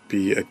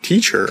be a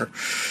teacher,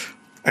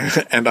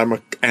 and I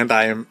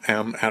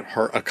am at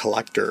heart a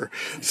collector.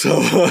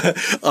 So,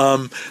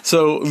 from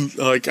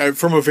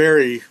a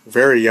very,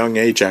 very young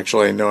age,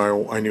 actually, I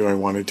knew I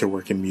wanted to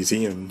work in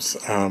museums.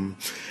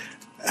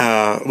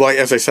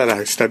 As I said,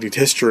 I studied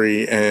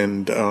history,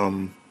 and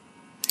when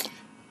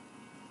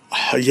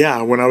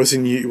I was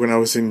in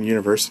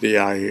university,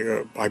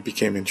 I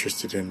became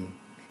interested in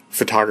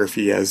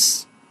photography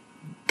as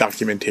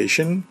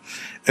documentation,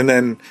 and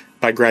then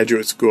by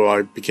graduate school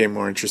I became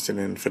more interested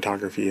in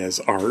photography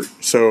as art.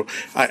 So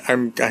I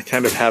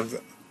kind of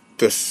have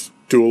this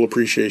dual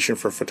appreciation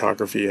for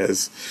photography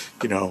as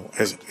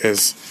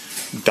as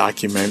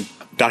document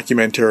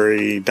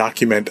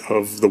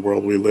of the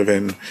world we live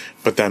in,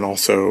 but then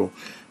also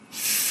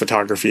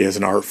photography as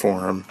an art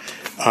form.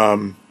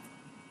 And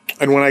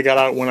when I got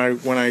out,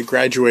 when I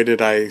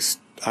graduated, I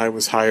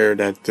was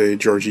hired at the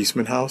George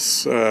Eastman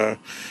House, the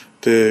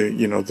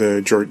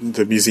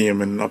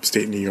museum in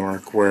upstate New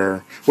York,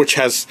 which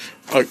has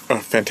a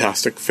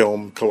fantastic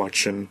film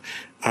collection,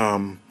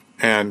 and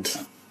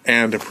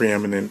a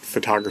preeminent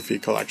photography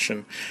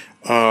collection.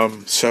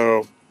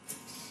 So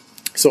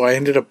I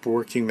ended up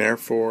working there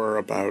for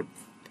about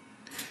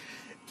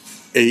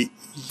 8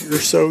 or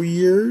so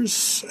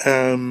years.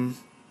 And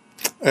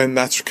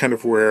that's kind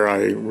of where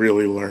I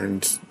really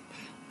learned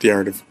the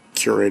art of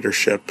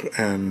curatorship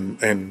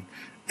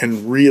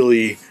and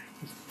really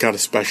got a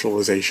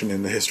specialization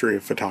in the history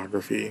of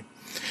photography.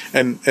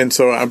 And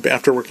so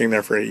after working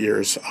there for 8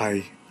 years,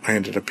 I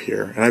ended up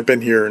here. And I've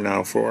been here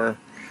now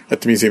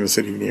at the Museum of the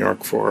City of New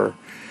York for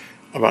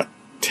about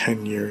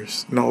 10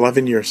 years. No,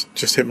 11 years.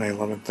 Just hit my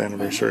 11th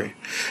anniversary.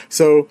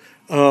 So,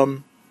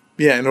 and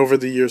over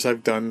the years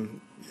I've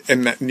done,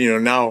 and that,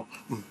 now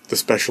the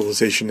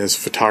specialization is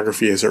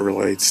photography as it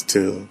relates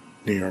to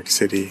New York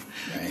City,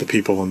 right. The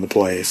people in the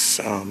place.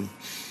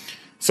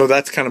 So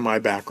that's kind of my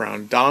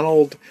background.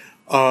 Donald,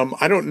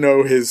 I don't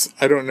know his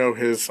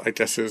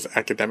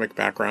academic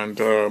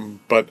background,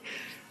 but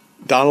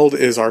Donald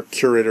is our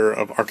curator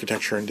of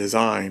architecture and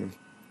design,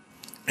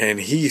 and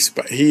he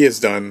has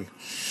done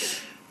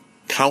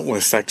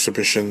countless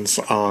exhibitions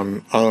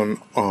on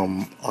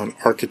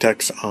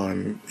architects,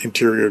 on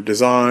interior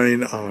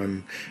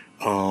design,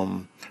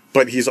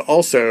 but he's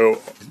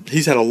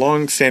had a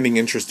long-standing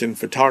interest in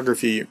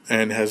photography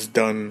and has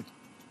done,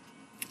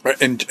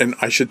 and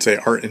I should say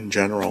art in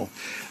general.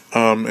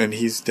 And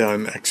he's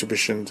done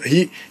exhibitions.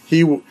 He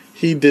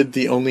did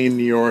the Only in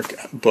New York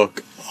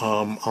book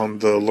on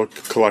the Look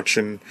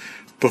collection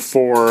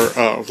before,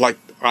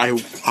 I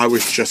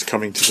was just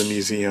coming to the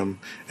museum,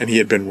 and he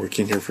had been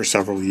working here for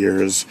several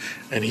years,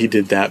 and he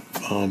did that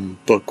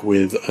book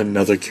with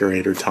another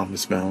curator,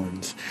 Thomas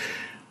Mellons.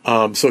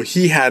 So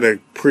he had a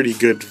pretty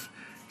good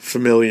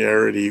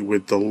familiarity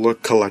with the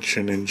Look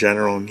collection in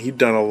general, and he'd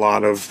done a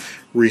lot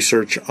of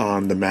research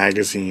on the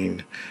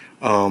magazine.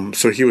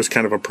 So he was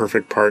kind of a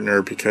perfect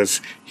partner because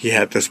he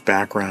had this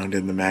background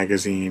in the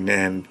magazine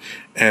and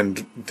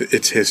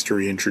its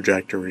history and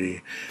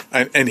trajectory.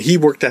 And he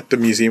worked at the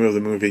Museum of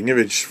the Moving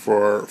Image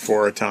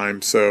for a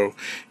time. So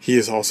he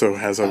also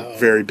has a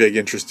very big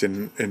interest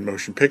in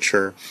motion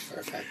picture.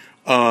 Perfect.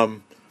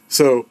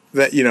 So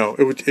that,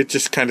 it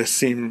just kind of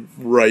seemed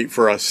right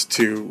for us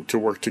to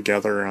work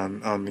together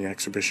on the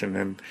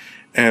exhibition.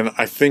 And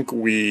I think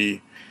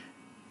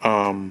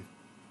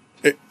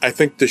I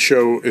think the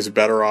show is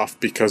better off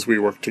because we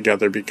work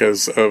together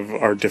because of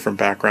our different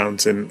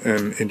backgrounds and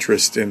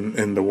interest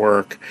in the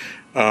work.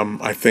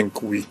 I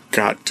think we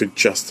got to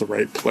just the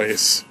right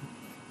place,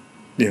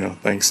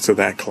 thanks to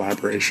that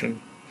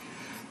collaboration.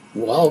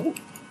 Well,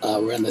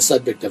 we're on the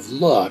subject of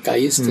Look. I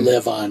used to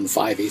live on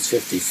 5 East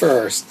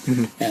 51st,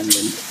 and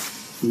the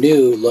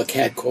new Look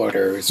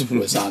headquarters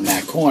was on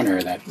that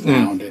corner, that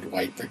rounded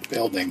white brick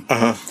building.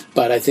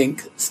 But I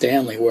think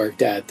Stanley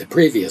worked at the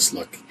previous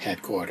Look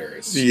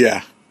headquarters.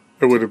 Yeah,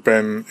 it would have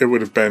been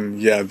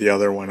the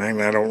other one.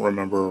 I don't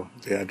remember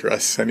the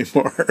address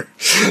anymore.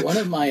 One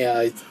of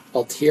my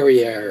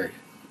ulterior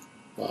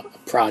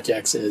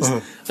projects is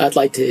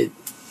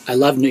I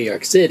love New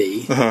York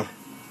City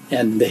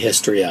and the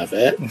history of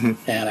it,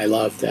 and I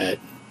love that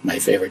my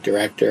favorite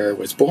director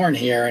was born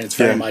here, and it's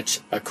very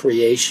much a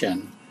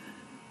creation.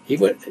 He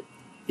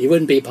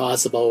wouldn't be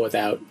possible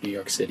without New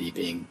York City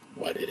being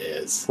what it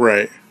is.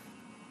 Right.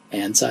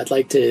 And so I'd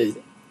like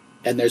to,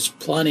 and there's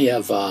plenty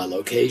of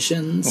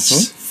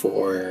locations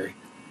for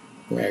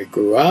where I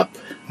grew up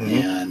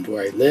and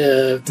where I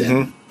lived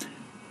and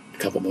a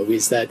couple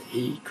movies that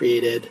he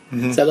created.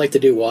 So I'd like to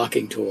do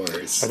walking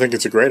tours. I think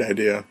it's a great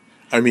idea.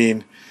 I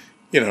mean,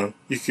 you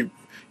could,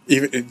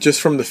 even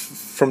just from the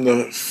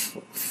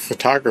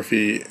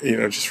photography,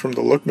 just from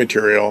the Look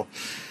material,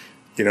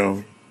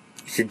 you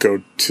could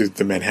go to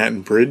the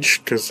Manhattan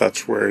Bridge because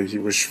that's where he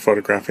was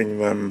photographing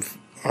them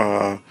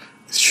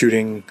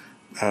shooting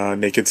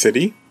Naked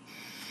City.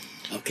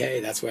 Okay,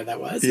 that's where that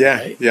was. Yeah,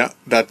 right? Yeah.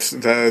 That's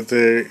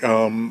the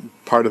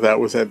part of that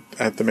was at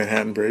the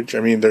Manhattan Bridge. I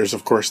mean, there's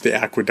of course the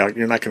Aqueduct.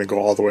 You're not going to go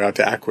all the way out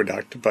to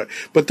Aqueduct, but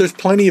there's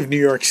plenty of New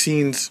York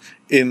scenes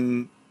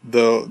in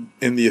the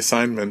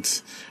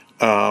assignments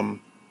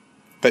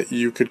that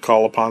you could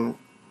call upon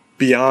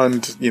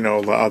beyond the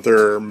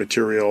other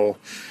material.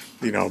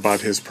 About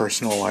his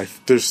personal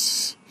life.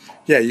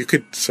 You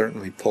could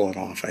certainly pull it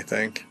off, I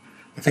think.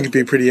 It'd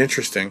be pretty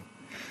interesting.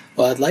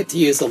 Well, I'd like to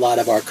use a lot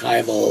of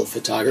archival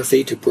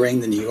photography to bring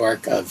the New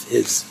York of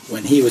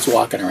when he was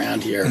walking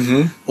around here,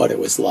 what it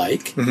was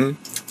like.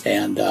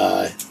 And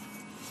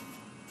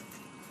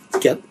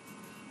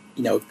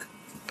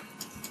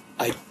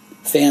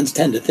fans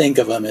tend to think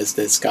of him as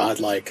this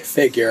godlike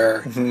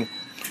figure.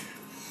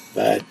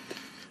 But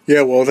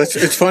yeah, well,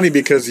 it's funny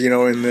because, in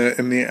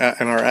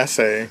our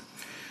essay,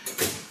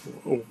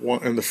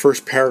 in the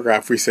first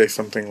paragraph, we say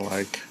something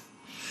like,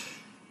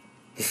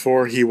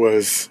 before he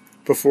was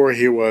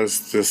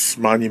this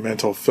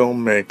monumental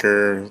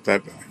filmmaker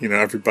that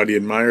everybody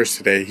admires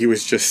today, he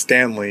was just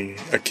Stanley,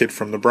 a kid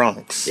from the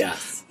Bronx.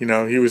 Yes. He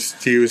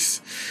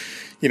was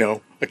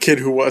a kid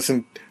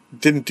who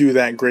didn't do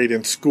that great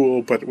in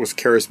school, but was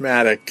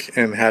charismatic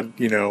and had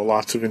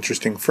lots of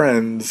interesting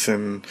friends,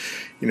 and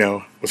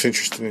was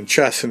interested in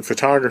chess and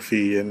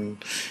photography,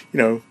 and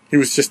he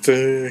was just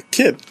a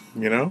kid.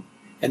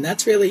 And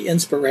that's really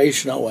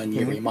inspirational when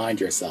you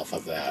remind yourself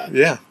of that.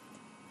 Yeah.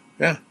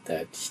 Yeah.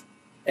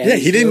 any Yeah,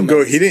 he didn't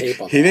go. human's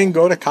capable. He didn't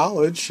go to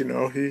college. You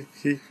know,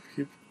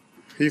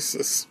 he's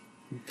a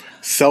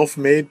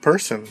self-made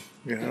person.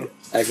 You know.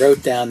 I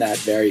wrote down that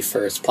very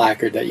first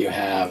placard that you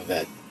have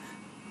that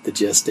the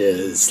gist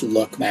is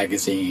Look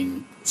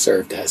magazine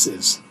served as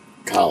his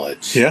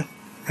college. Yeah.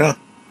 Yeah.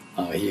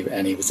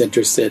 He was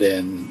interested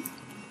in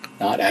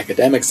not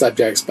academic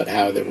subjects, but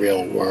how the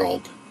real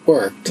world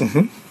worked.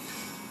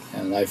 Mm-hmm.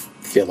 And I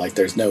feel like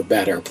there's no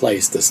better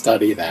place to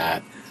study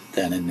that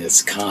than in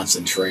this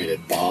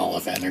concentrated ball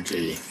of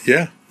energy.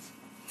 Yeah.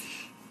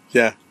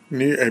 Yeah.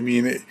 I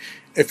mean,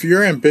 if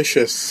you're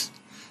ambitious,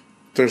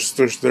 there's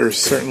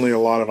certainly a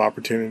lot of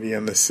opportunity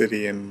in the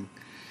city. And,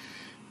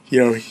 you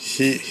know,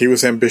 he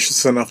was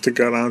ambitious enough to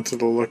go down to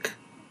the Look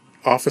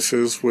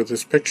offices with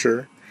his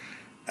picture,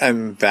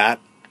 and that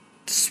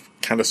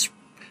kind of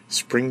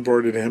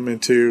springboarded him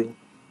into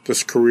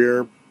this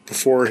career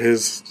before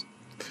his,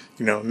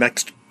 you know,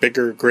 next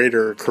bigger,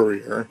 greater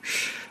career.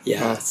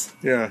 Yes.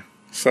 Yeah.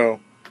 So,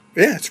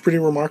 yeah, it's pretty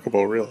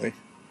remarkable, really.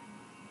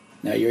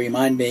 Now, you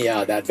remind me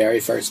that very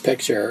first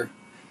picture,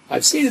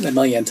 I've seen it a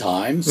million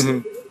times,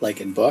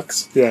 like in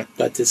books. Yeah.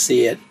 But to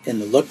see it in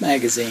the Look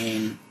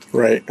magazine,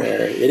 right,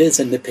 where it is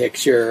in the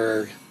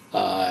picture,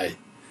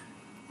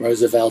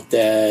 Roosevelt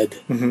dead,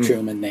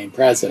 Truman named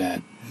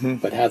president,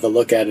 but how the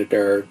Look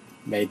editor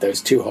made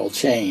those two-hole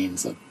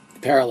chains, a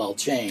parallel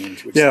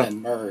change, which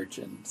then merge.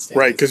 And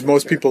right, because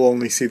most people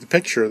only see the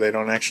picture; they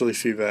don't actually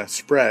see the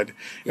spread.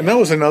 And that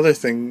was another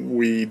thing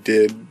we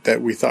did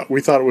that we thought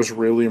it was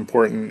really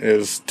important,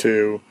 is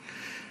to,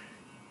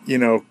 you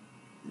know,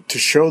 to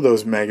show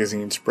those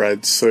magazine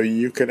spreads so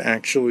you could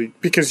actually,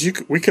 because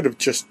we could have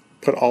just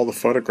put all the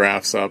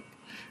photographs up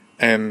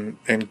and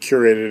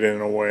curated it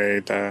in a way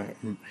that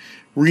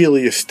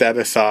really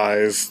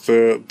aestheticize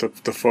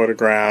the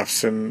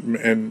photographs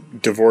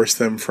and divorce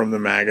them from the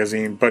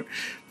magazine.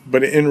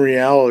 But in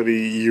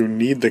reality, you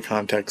need the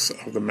context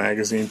of the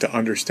magazine to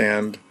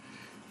understand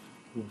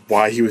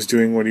why he was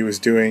doing what he was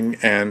doing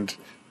and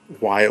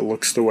why it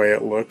looks the way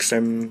it looks,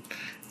 and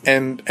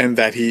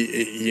that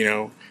he, you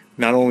know,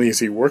 not only is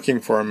he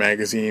working for a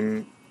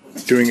magazine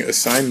doing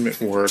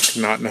assignment work,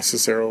 not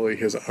necessarily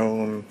his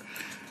own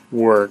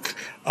work,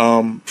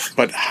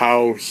 but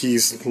how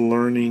he's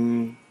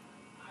learning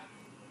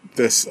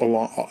this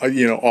along,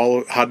 you know,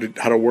 all how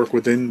to work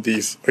within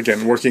these,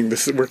 again, working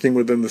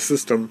within the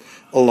system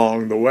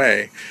along the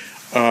way.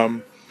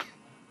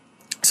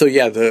 So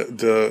yeah,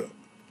 the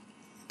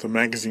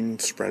magazine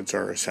spreads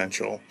are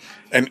essential,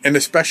 and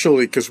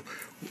especially because,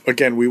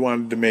 again, we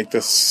wanted to make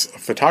this a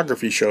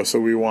photography show, so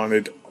we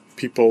wanted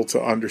people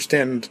to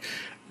understand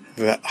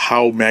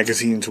how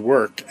magazines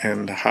work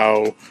and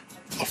how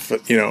a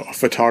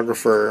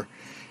photographer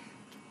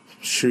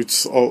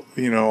shoots,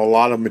 you know, a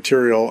lot of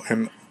material,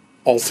 and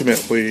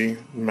ultimately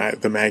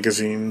the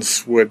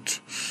magazines would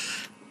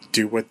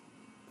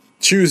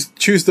choose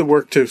the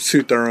work to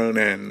suit their own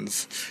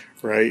ends,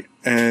 right?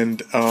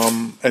 And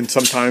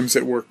sometimes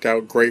it worked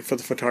out great for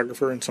the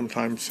photographer, and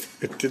sometimes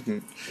it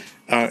didn't.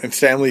 In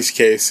Stanley's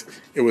case,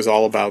 it was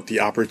all about the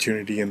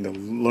opportunity and the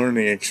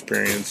learning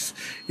experience.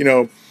 You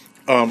know,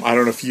 I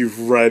don't know if you've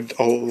read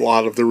a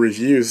lot of the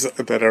reviews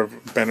that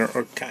have been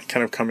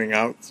kind of coming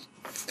out.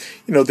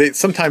 You know,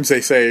 sometimes they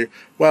say,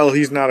 well,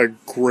 he's not a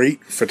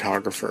great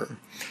photographer.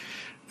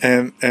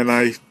 And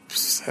I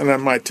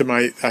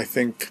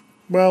think,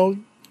 well,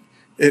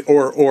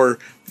 or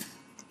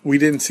we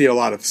didn't see a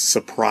lot of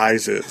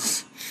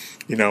surprises.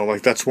 You know,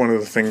 like that's one of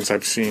the things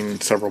I've seen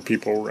several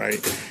people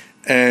write.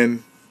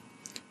 And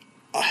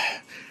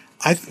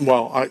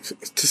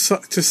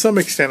to some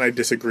extent I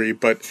disagree,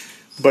 but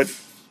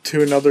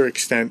to another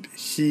extent,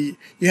 I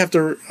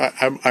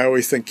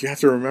always think you have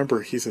to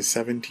remember he's a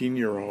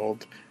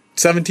 17-year-old,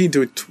 17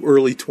 to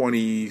early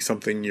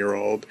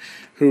 20-something-year-old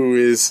who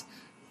is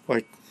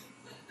like,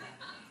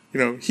 you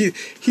know,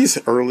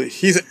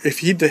 if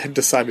he had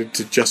decided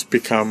to just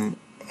become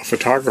a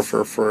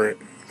photographer for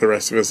the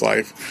rest of his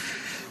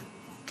life,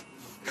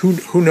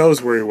 who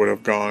knows where he would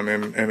have gone,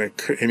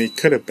 and he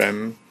could have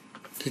been,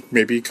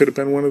 maybe he could have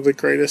been one of the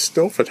greatest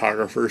still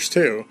photographers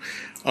too.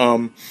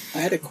 I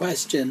had a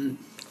question.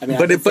 I mean,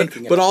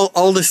 but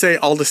all to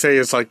say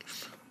is like,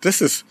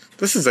 this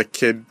is a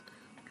kid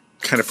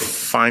kind of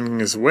finding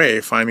his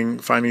way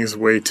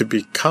to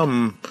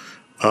become,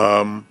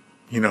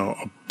 you know,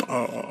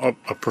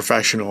 a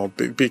professional,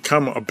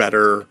 become a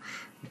better,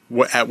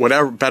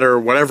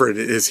 whatever it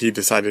is he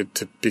decided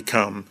to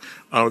become.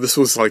 This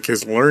was like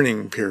his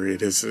learning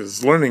period,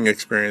 his learning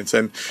experience,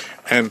 and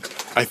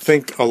I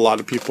think a lot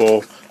of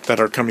people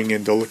that are coming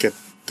in to look at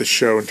the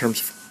show in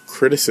terms of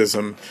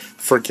criticism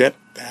forget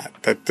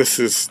that this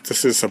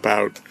is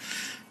about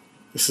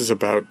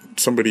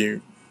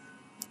somebody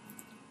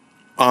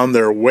on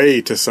their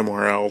way to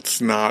somewhere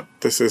else.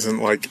 This isn't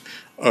like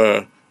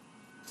a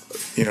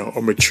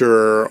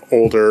mature,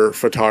 older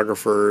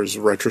photographer's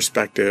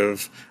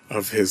retrospective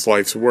of his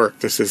life's work.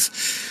 This is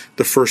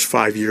the first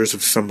 5 years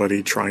of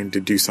somebody trying to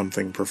do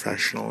something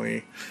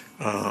professionally.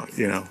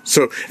 You know,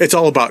 so it's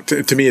all about,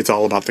 to me, it's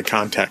all about the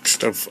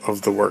context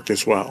of the work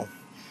as well.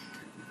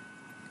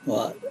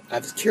 Well, I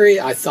was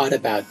curious. I thought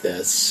about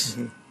this,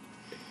 and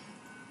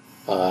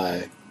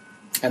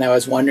I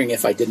was wondering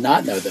if I did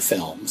not know the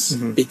films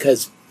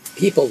because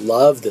people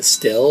love the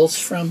stills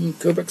from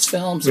Kubrick's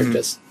films. They're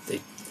just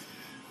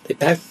they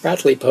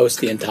practically post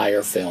the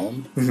entire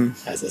film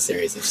as a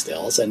series of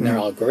stills, and they're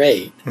all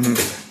great.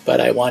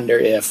 But I wonder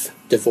if,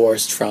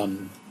 divorced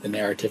from the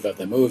narrative of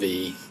the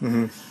movie,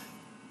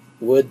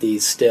 would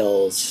these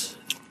stills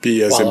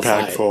be as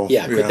qualify? impactful?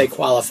 Yeah, could they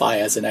qualify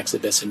as an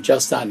exhibition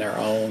just on their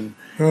own,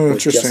 with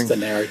just the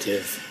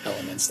narrative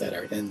elements that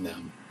are in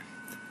them?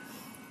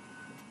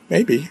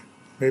 Maybe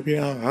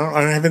not.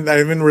 I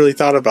haven't really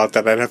thought about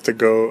that. I'd have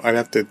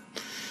to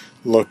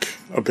look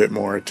a bit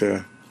more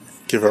to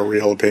give a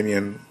real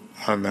opinion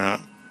on that.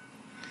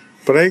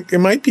 But it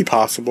might be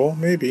possible,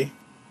 maybe.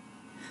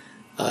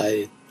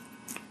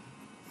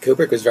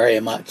 Kubrick was very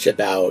much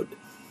about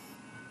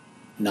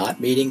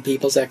not meeting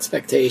people's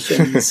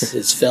expectations.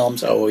 His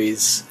films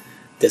always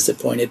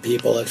disappointed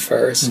people at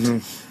first.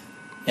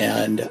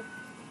 And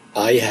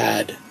I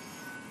had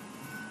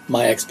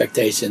my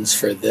expectations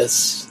for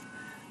this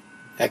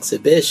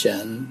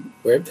exhibition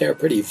where they're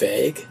pretty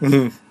vague.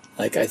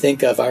 Like, I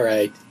think of, all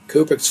right,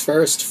 Kubrick's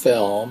first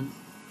film,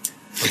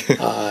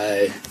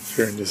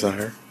 Fear and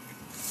Desire.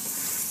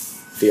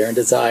 Fear and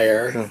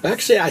Desire.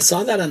 Actually, I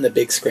saw that on the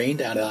big screen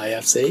down at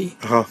IFC,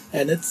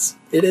 and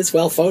it is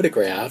well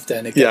photographed,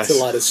 and it gets a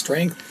lot of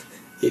strength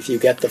if you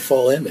get the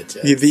full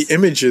images. Yeah, the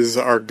images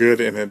are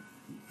good in it.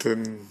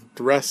 Then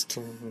the rest.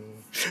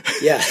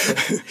 Yeah,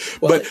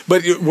 well,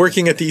 but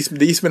working at the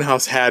Eastman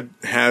House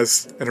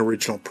has an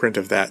original print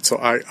of that, so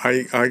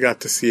I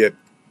got to see it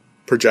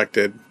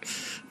projected,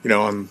 in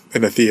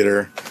a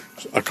theater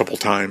a couple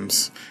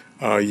times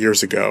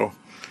years ago,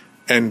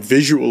 and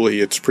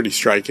visually it's pretty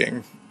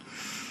striking.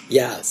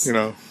 Yes.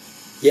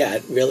 Yeah,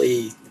 it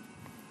really.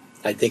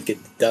 I think it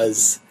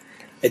does.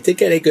 It did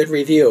get a good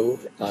review,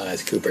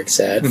 as Kubrick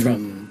said,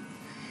 from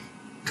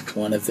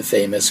one of the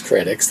famous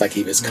critics. Like,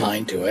 he was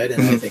kind to it,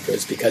 and I think it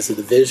was because of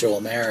the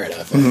visual merit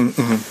of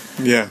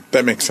it. Yeah,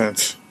 that makes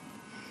sense.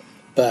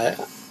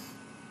 But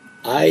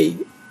I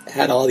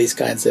had all these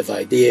kinds of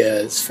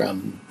ideas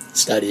from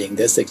studying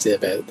this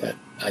exhibit that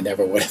I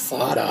never would have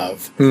thought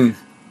of.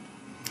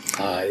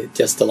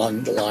 Just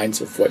along the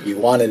lines of what you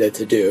wanted it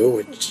to do,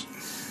 which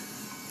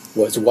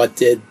was what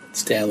did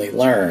Stanley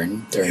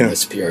learn during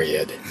this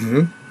period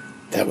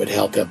that would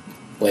help him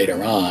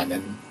later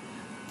on.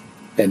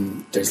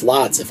 And there's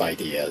lots of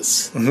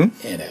ideas in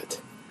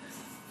it.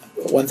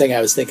 One thing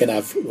I was thinking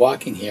of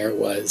walking here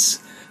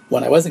was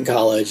when I was in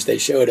college, they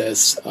showed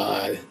us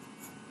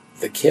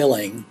The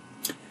Killing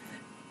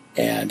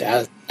and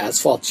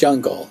Asphalt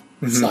Jungle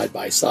side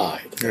by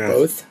side.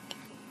 Both.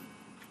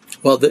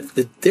 Well,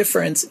 the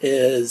difference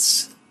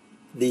is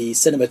the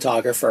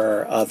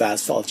cinematographer of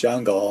Asphalt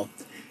Jungle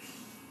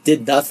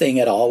did nothing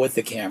at all with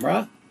the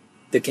camera.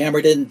 The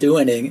camera didn't do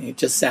anything. It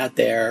just sat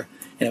there,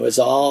 and it was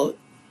all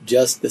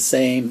just the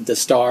same. The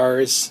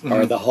stars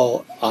are the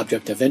whole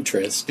object of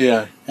interest.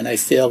 Yeah. And I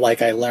feel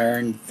like I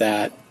learned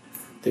that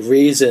the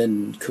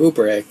reason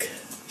Kubrick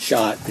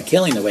shot The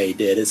Killing the way he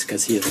did is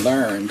because he had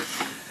learned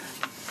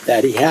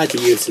that he had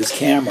to use his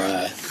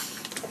camera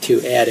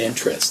to add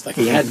interest. Like,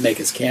 he had to make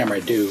his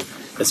camera do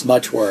as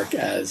much work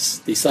as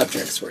the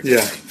subjects were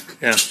doing.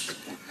 Yeah.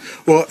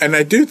 Well, and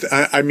I do.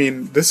 I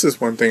mean, this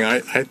is one thing.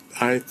 I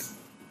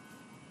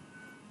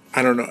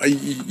don't know.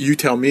 You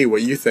tell me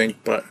what you think,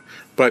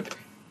 but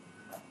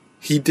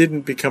he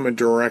didn't become a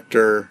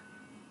director.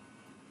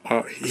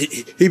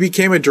 He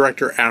became a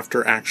director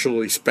after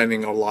actually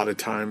spending a lot of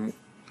time,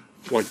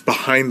 like,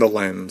 behind the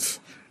lens,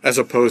 as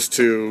opposed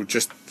to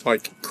just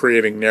like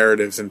creating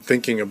narratives and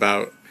thinking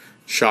about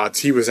shots.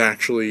 He was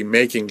actually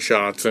making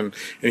shots, and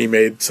he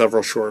made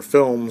several short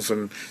films,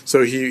 and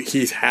so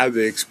he's had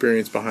the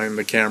experience behind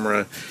the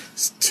camera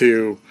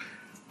to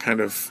kind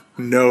of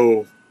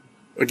know.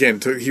 Again,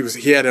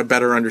 he had a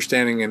better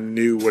understanding and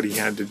knew what he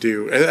had to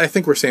do. I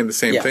think we're saying the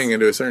same thing,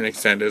 and to a certain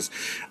extent is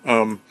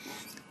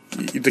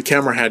the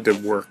camera had to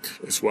work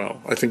as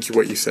well. I think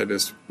what you said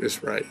is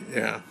right.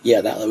 Yeah. Yeah,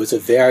 that was a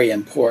very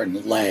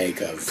important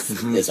leg of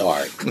his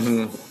art.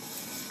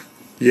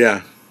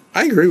 Yeah.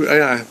 I agree.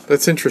 Yeah,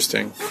 that's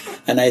interesting.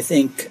 And I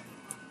think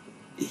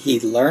he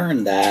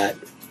learned that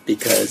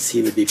because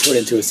he would be put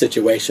into a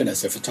situation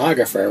as a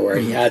photographer where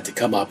he had to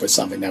come up with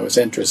something that was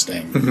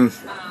interesting.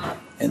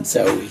 And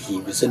so he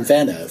was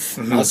inventive.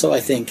 Also, I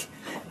think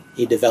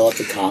he developed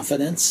a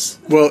confidence.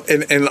 Well,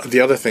 and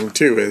the other thing,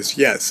 too, is,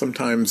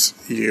 sometimes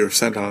you're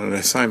sent on an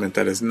assignment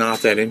that is not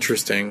that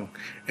interesting,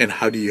 and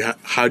how do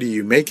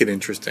you make it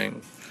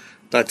interesting?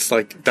 That's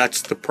for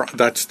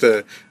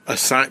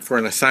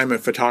an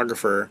assignment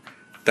photographer.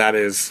 That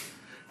is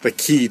the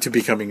key to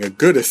becoming a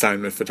good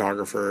assignment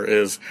photographer.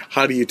 Is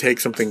how do you take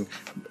something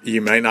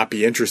you might not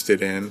be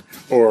interested in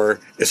or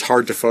is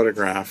hard to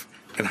photograph,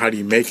 and how do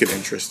you make it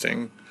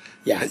interesting?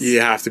 Yeah, you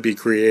have to be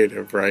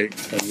creative, right?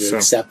 And you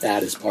accept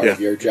that as part of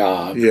your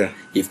job. Yeah,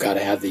 you've got to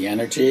have the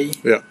energy.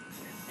 Yeah,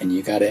 and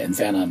you got to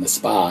invent on the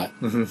spot.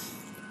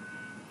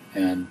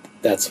 And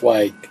that's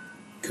why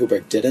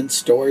Kubrick didn't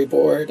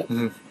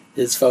storyboard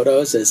his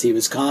photos is he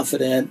was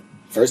confident.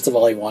 First of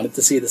all, he wanted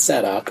to see the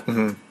setup,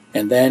 and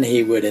then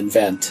he would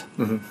invent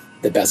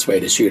the best way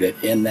to shoot it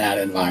in that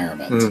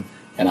environment.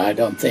 And I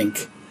don't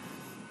think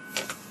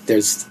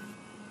there's,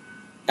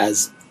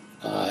 as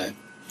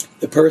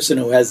the person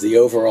who has the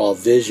overall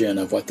vision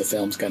of what the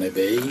film's going to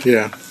be,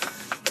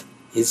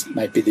 he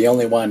might be the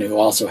only one who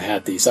also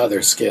had these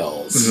other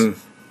skills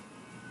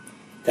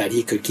that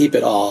he could keep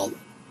it all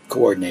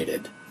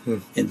coordinated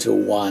into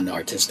one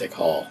artistic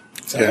whole.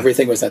 So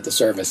everything was at the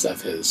service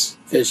of his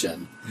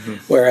vision.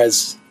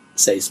 Whereas,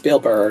 say,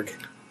 Spielberg,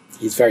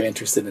 he's very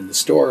interested in the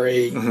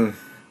story,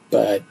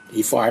 but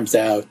he farms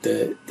out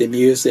the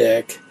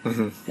music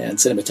and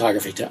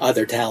cinematography to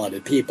other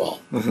talented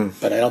people.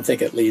 But I don't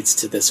think it leads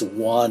to this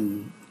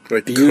one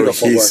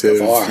beautiful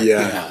cohesive work of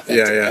art.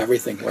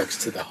 Everything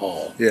works to the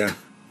whole. Yeah.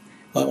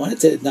 Well, I wanted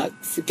to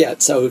not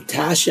forget, so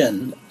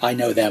Taschen, I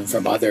know them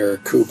from other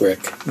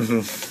Kubrick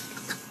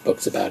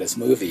books about his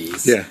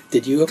movies. Yeah.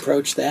 Did you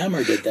approach them,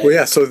 or did they? Well,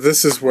 yeah, so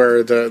this is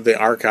where the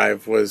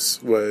archive was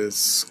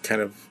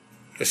kind of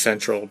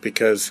essential,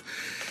 because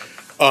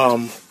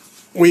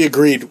we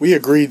agreed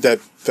that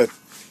the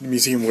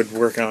museum would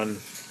work on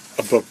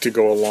a book to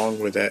go along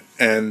with it,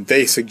 and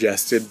they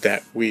suggested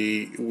that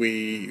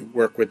we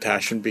work with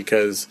Taschen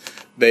because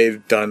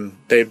they've done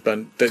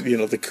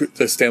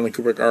the Stanley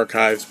Kubrick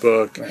Archives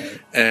book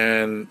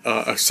and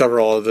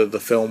several of the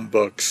film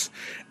books,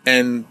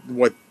 and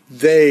what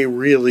they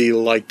really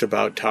liked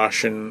about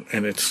Taschen,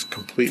 and it's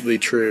completely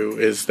true,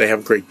 is they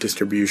have great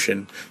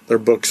distribution. Their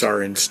books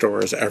are in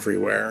stores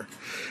everywhere.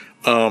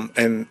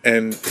 And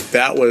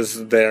that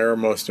was their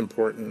most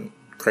important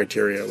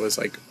criteria, was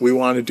like,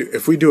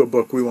 if we do a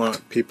book, we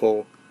want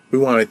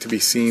it to be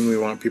seen, we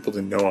want people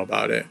to know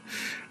about it.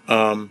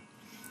 So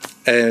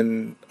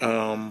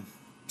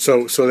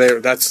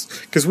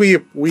that's because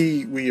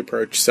we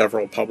approached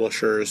several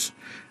publishers,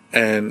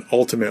 and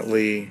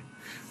ultimately,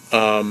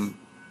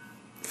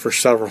 for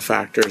several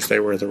factors, they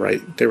were the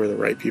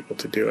right people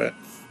to do it.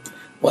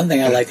 One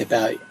thing I like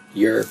about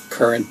your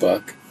current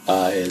book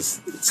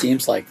is it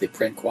seems like the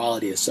print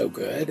quality is so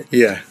good.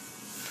 Yeah,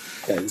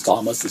 it's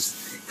almost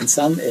in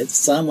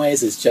some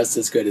ways it's just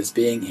as good as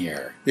being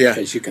here. Yeah,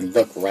 because you can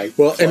look right.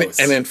 Well, close.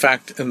 and in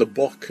fact, in the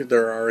book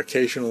there are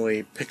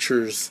occasionally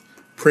pictures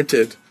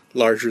printed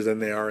larger than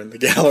they are in the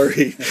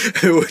gallery,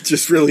 which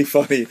is really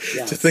funny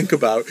to think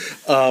about.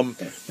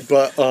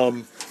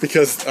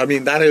 Because, I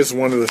mean, that is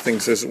one of the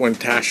things, is when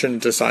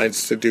Taschen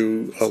decides to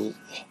do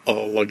a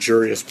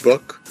luxurious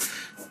book,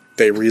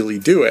 they really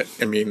do it.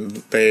 I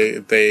mean,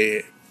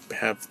 they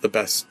have the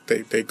best,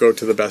 they go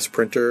to the best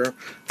printer.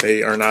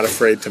 They are not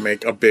afraid to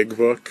make a big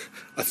book,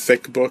 a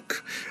thick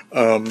book,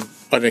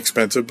 an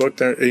expensive book,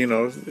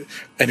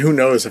 and who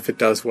knows, if it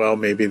does well,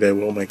 maybe they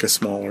will make a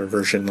smaller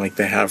version like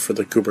they have for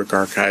the Kubrick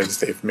Archives.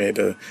 They've made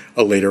a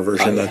later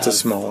version that's a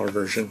smaller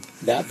version.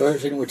 That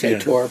version, which I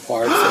tore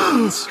apart for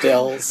the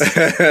stills,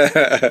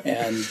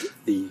 and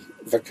the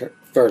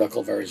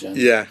vertical version.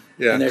 Yeah.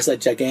 And there's a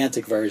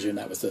gigantic version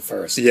that was the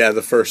first. Yeah,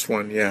 the first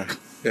one, yeah.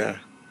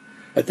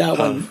 But that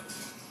one,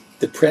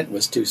 the print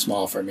was too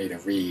small for me to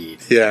read.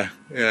 Yeah,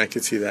 I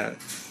could see that.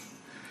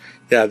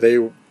 Yeah,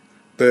 the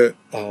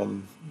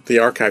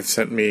archive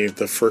sent me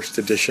the first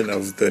edition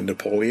of the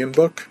Napoleon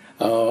book.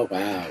 Oh,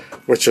 wow.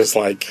 Which is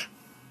like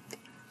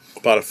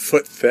about a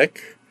foot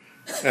thick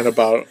and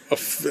about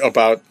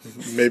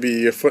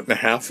maybe a foot and a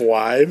half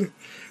wide.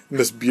 And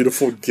this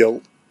beautiful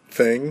gilt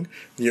thing.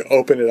 You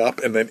open it up,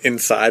 and then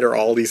inside are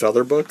all these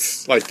other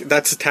books. Like,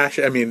 that's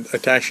Taschen. I mean,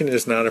 Taschen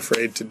is not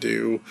afraid to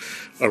do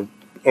a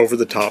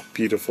over-the-top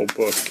beautiful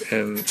book.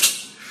 And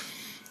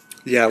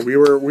yeah, we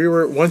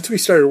were once we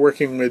started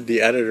working with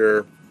the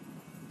editor,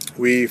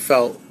 we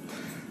felt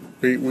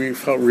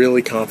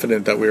really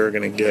confident that we were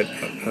going to get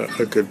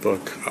a good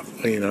book.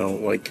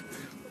 Like,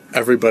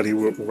 everybody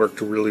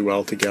worked really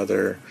well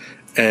together,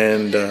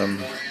 and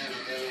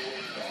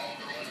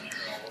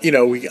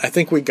I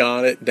think we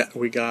got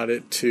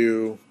it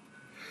to.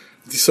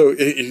 So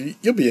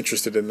you'll be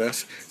interested in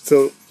this.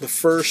 So the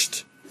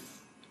first,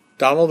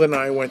 Donald and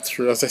I went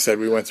through. As I said,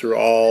 we went through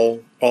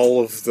all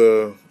of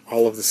the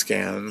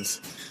scans,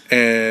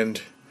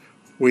 and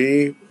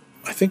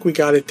I think we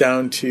got it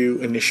down to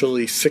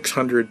initially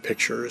 600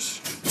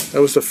 pictures.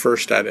 That was the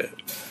first edit.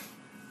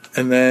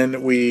 And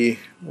then we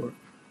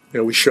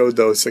showed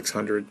those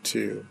 600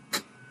 to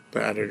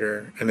the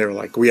editor, and they were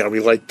like, yeah, we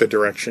like the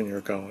direction you're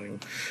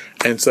going.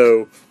 And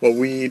so what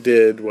we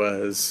did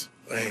was,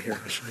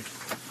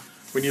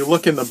 when you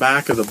look in the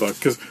back of the book,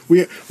 because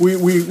we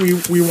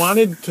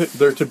wanted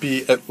there to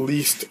be at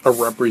least a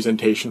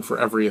representation for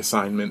every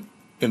assignment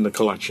in the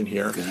collection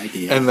here. Good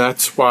idea. And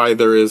that's why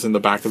there is in the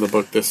back of the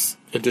book this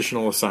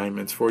additional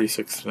assignments,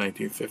 46 to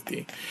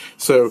 1950.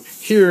 So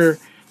here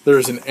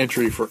there's an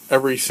entry for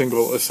every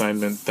single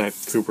assignment that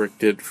Kubrick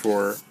did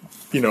for,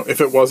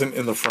 if it wasn't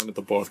in the front of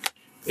the book,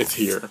 it's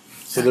here.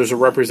 So there's a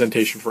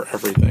representation for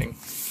everything.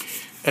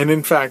 And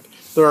in fact,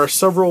 there are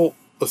several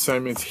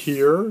assignments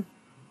here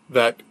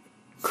that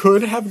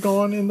could have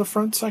gone in the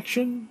front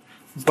section,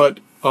 but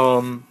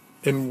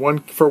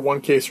for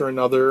one case or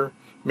another,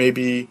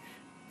 maybe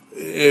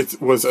it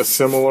was a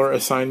similar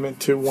assignment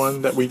to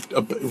one that we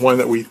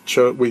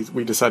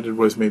decided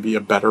was maybe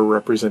a better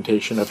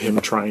representation of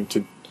him trying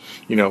to,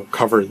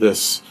 cover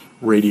this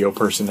radio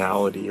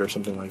personality or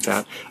something like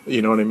that.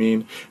 You know what I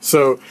mean?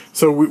 So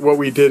what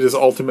we did is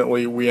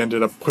ultimately we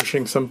ended up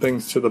pushing some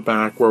things to the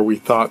back where we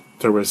thought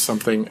there was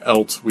something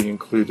else we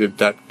included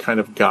that kind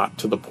of got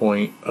to the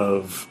point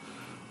of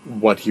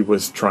what he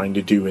was trying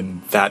to do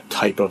in that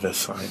type of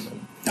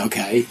assignment.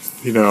 Okay.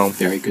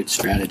 Very good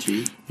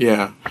strategy.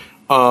 Yeah.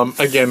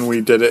 Again, we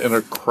did it in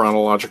a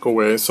chronological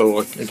way. So,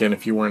 again,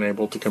 if you weren't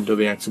able to come to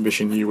the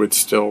exhibition, you would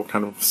still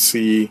kind of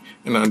see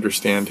and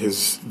understand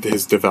his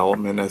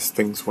development as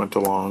things went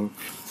along.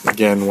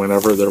 Again,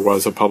 whenever there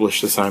was a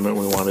published assignment,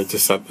 we wanted to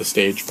set the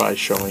stage by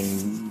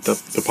showing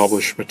the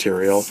published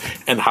material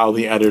and how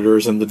the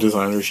editors and the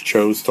designers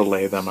chose to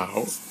lay them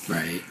out.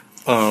 Right.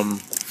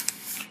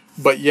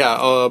 But yeah,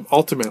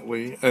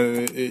 ultimately,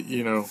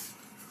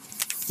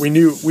 we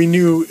knew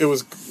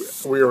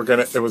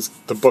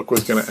the book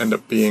was gonna end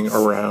up being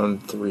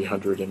around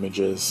 300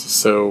 images.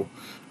 So,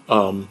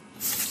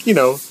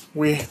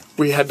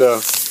 we had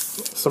to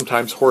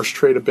sometimes horse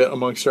trade a bit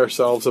amongst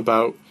ourselves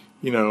about,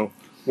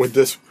 would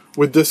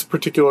this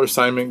particular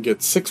assignment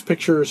get 6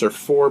 pictures or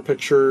 4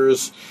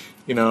 pictures?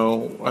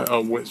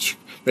 Which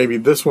maybe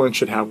this one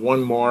should have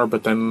 1 more,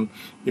 but then,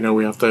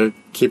 we have to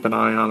keep an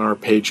eye on our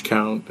page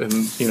count.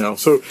 And,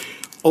 so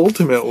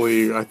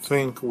ultimately, I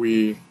think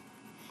we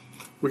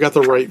got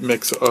the right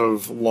mix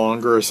of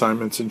longer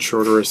assignments and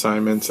shorter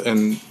assignments,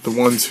 and the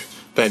ones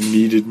that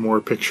needed more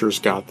pictures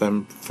got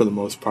them for the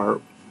most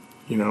part,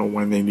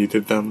 when they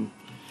needed them.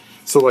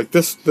 So like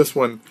this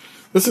one,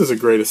 this is a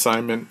great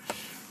assignment,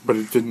 but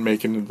it didn't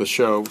make it into the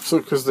show. So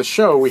because the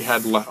show, we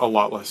had a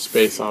lot less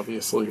space,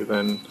 obviously,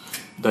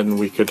 than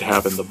we could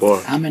have in the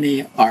book. How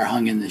many are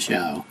hung in the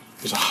show?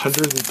 There's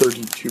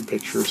 132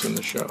 pictures in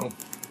the show,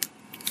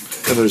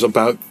 and there's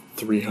about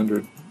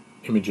 300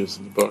 images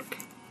in the book.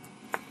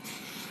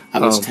 I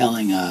was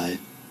telling the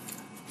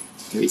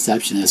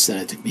receptionist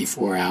that it took me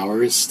 4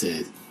 hours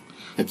to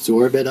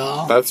absorb it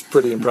all. That's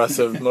pretty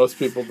impressive. Most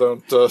people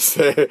don't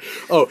say.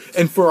 Oh,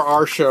 and for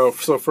our show,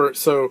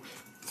 so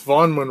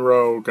Vaughn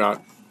Monroe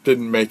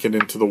didn't make it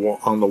into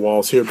on the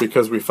walls here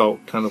because we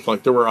felt kind of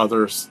like there were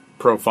other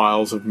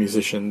profiles of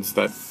musicians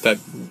that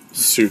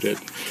suited.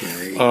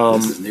 Okay,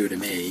 this is new to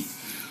me.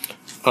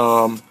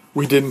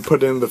 We didn't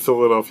put in the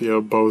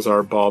Philadelphia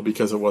Beaux-Arts Ball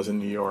because it was in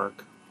New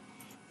York.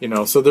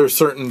 So there's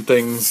certain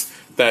things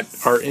that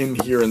are in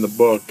here in the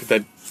book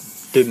that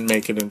didn't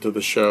make it into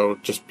the show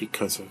just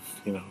because of,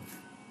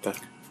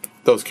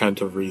 those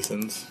kinds of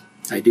reasons.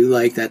 I do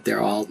like that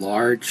they're all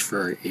large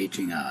for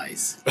aging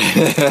eyes.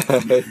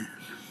 The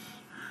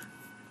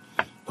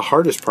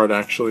hardest part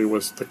actually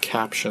was the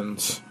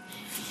captions.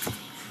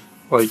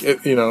 Like,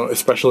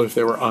 especially if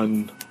they were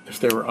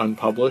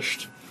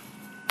unpublished.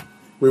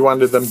 We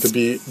wanted them to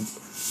be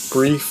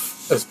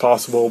brief as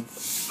possible,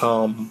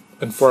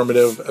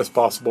 informative as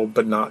possible,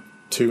 but not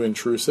too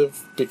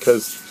intrusive,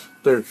 because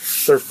they're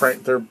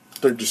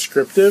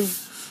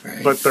descriptive,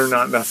 right, but they're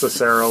not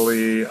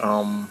necessarily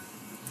what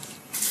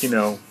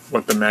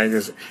the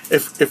magazine.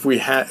 If it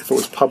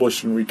was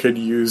published and we could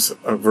use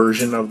a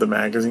version of the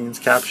magazine's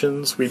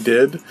captions, we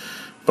did,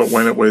 but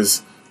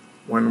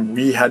when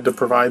we had to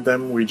provide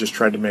them, we just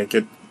tried to make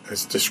it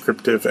as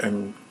descriptive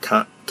and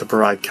to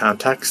provide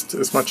context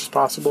as much as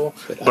possible,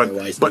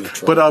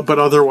 but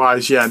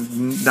otherwise, yeah,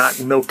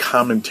 no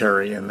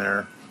commentary in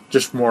there,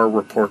 just more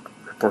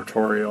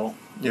reportorial.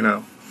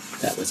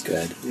 That was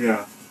good.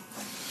 Yeah,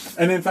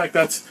 and in fact,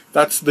 that's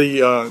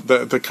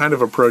the kind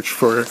of approach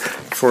for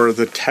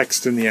the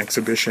text in the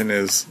exhibition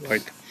is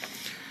like.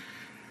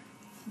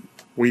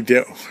 We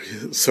did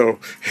so.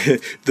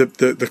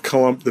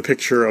 The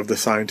picture of the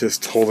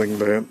scientist holding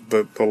the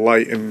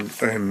light in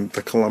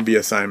the Columbia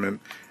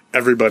assignment.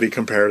 Everybody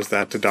compares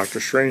that to Dr.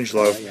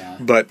 Strangelove,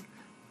 but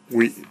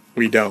we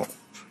don't.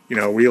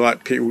 We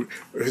let people,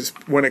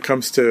 when it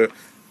comes to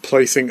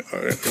placing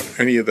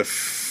any of the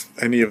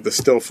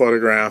still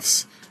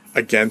photographs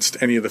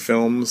against any of the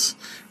films,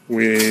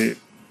 we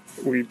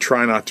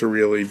try not to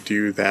really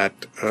do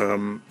that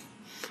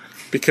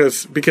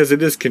because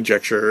it is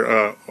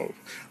conjecture.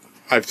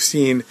 I've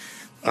seen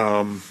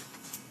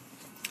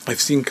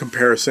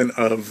comparison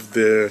of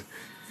the,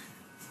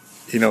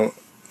 in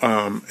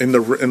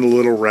the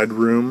Little Red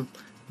Room,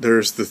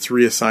 there's the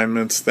 3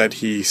 assignments that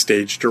he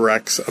stage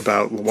directs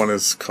about. One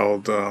is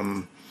called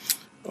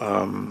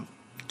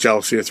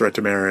Jealousy, a Threat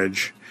to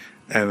Marriage,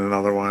 and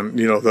another one,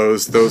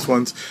 those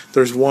ones.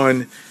 There's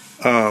one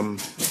in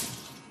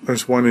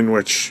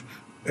which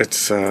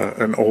it's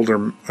an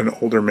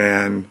older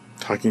man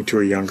talking to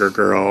a younger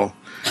girl,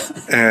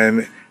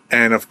 and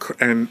I've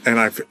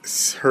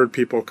heard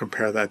people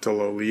compare that to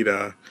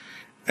Lolita,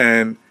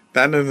 and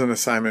that is an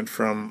assignment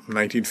from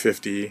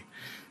 1950.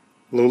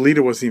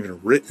 Lolita wasn't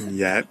even written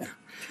yet.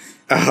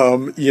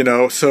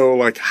 So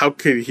like, how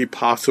could he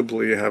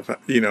possibly have,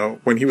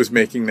 when he was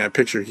making that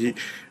picture, he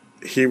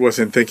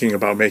wasn't thinking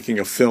about making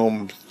a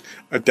film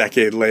a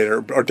decade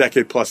later or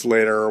decade plus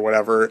later or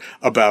whatever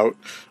about,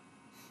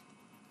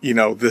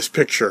 this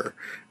picture,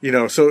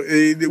 so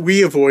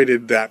we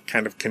avoided that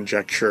kind of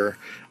conjecture,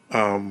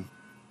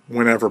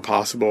 whenever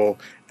possible.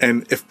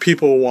 And if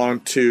people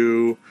want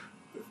to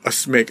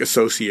make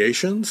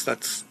associations,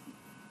 that's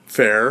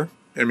fair.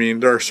 I mean,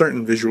 there are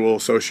certain visual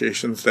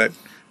associations that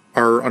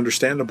are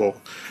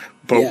understandable,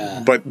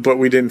 but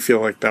we didn't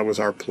feel like that was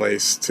our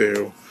place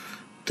to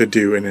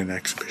do in an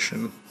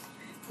exhibition.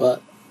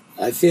 Well,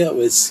 I feel it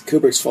was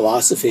Kubrick's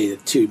philosophy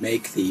to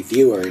make the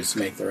viewers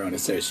make their own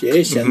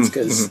associations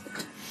because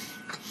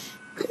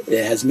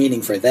it has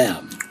meaning for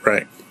them.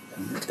 Right.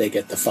 They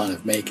get the fun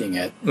of making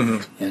it,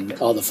 and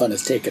all the fun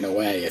is taken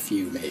away if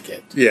you make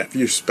it. Yeah,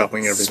 you're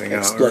spelling everything out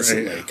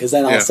explicitly, because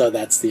then also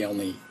that's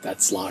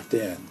locked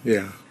in.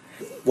 Yeah.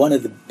 One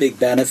of the big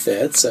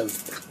benefits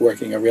of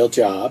working a real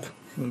job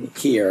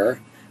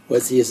here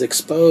was he is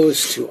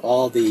exposed to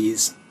all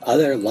these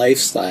other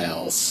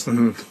lifestyles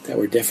that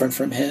were different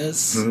from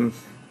his.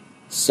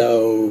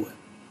 So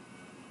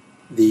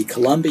the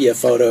Columbia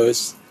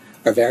photos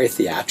are very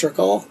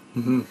theatrical.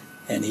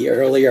 And he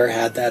earlier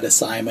had that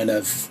assignment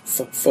of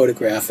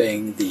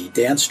photographing the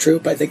dance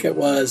troupe, I think it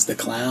was, the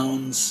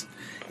clowns,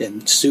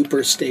 in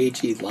super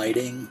stagey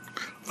lighting.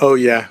 Oh,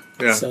 yeah.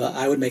 So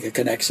I would make a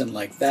connection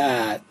like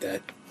that.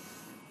 That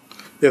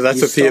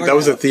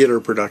was a theater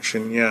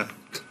production, yeah.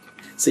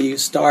 So you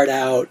start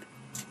out,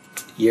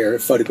 you're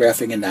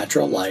photographing in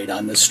natural light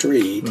on the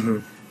street,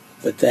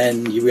 but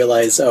then you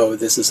realize,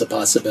 this is a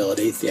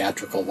possibility,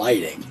 theatrical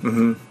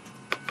lighting.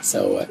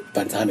 So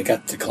by the time he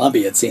got to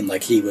Columbia, it seemed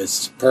like he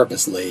was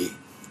purposely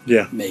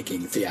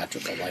making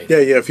theatrical lighting.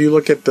 Yeah. If you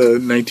look at the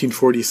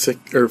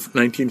 1946 or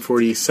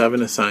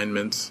 1947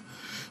 assignments,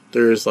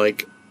 there's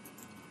like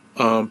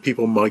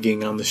people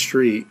mugging on the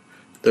street.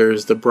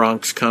 There's the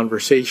Bronx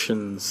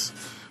Conversations.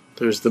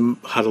 There's the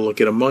How to Look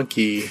at a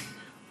Monkey.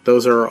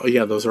 Those are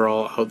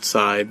all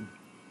outside,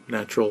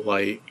 natural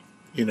light.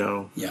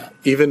 Yeah.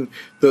 Even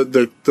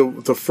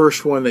the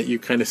first one that you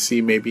kind of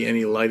see maybe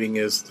any lighting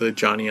is the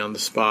Johnny on the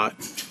Spot.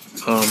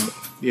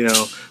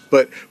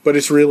 But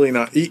it's really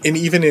not. And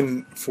even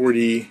in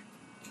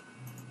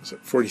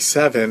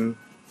 47,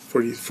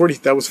 40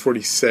 that was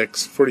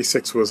 46.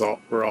 46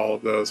 were all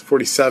of those.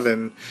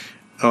 47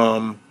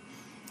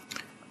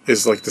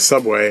 is like the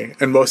subway,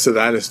 and most of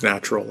that is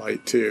natural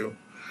light too.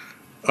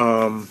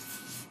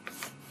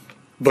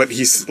 But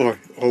he's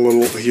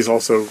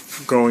also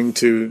going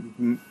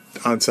to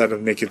on set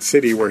of Naked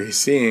City where he's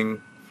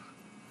seeing,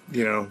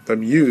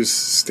 them use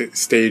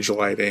stage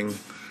lighting,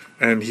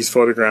 and he's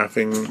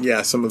photographing,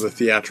 some of the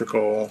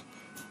theatrical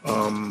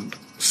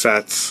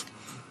sets.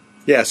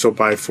 Yeah, so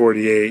by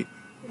 48,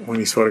 when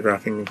he's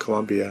photographing in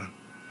Columbia,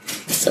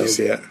 you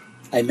see it.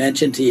 I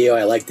mentioned to you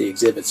I like the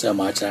exhibit so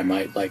much I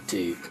might like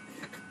to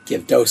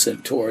give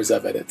docent tours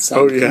of it at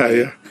some point.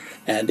 Yeah.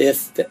 And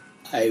if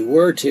I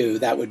were to,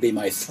 that would be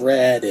my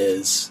thread,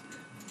 is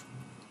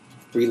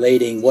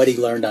relating what he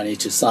learned on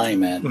each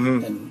assignment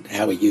and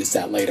how he used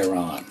that later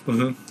on.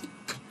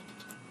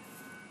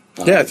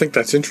 I think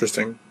that's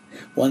interesting.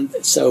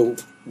 So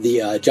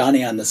the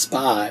Johnny on the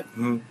Spot,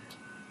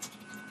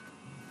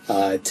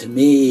 to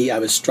me, I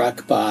was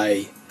struck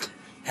by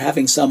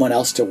having someone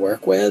else to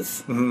work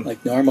with.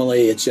 Like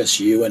normally it's just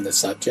you and the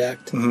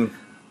subject,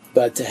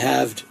 but to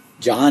have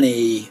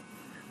Johnny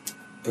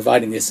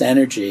providing this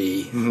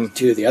energy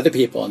to the other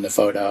people in the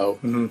photo,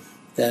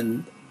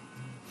 then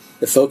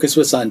the focus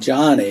was on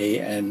Johnny,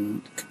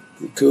 and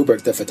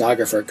Kubrick, the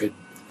photographer, could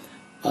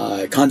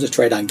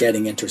concentrate on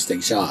getting interesting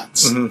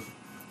shots.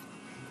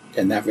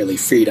 And that really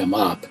freed him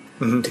up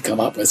to come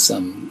up with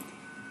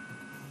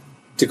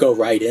to go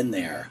right in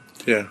there,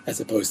 as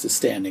opposed to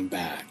standing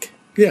back.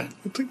 Yeah,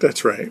 I think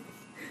that's right.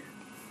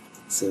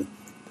 So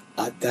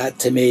that,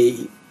 to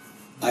me,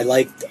 I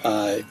liked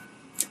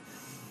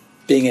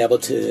being able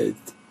to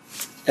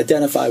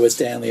identify with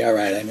Stanley. All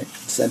right, I'm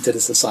sent to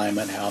this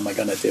assignment. How am I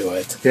going to do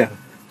it? Yeah.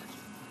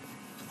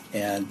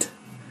 And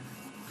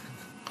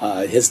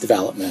his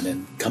development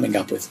and coming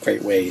up with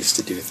great ways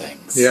to do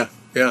things. Yeah.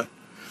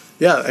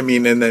 I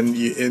mean, and then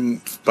in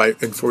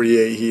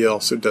 48, he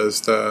also does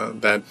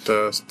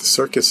the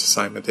circus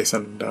assignment. They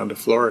send him down to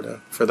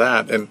Florida for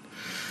that, and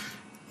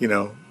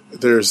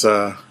there's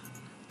I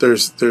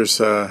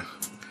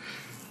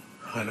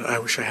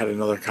wish I had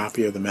another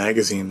copy of the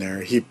magazine there.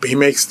 He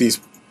makes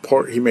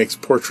he makes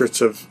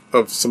portraits of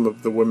some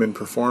of the women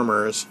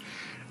performers,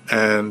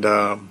 and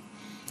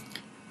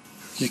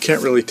you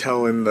can't really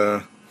tell in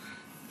the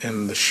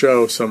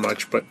show so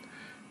much, but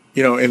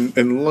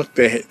and look,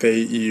 they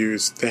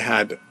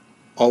had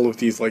all of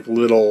these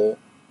little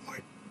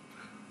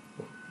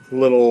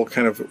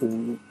kind of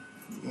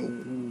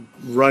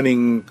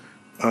running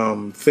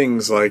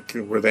things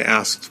where they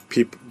asked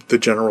the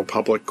general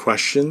public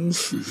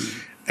questions,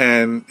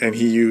 and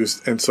he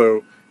used, and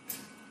so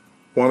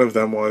one of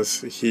them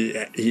was he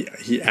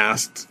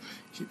asked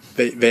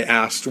they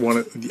asked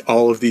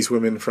all of these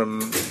women from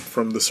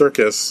the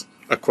circus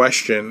a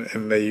question,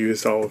 and they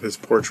used all of his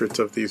portraits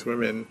of these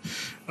women.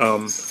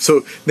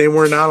 So they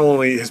were not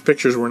only, his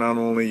pictures were not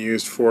only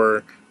used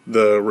for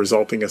the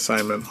resulting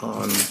assignment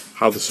on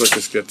how the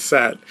circus gets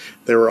set,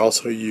 they were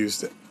also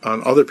used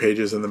on other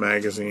pages in the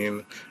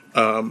magazine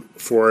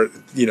for,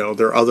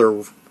 their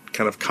other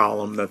kind of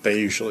column that they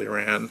usually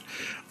ran.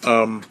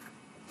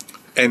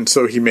 And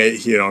so he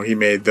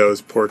made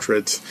those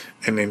portraits,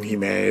 and then he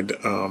made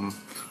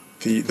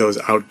those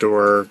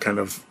outdoor kind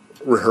of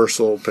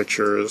rehearsal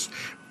pictures.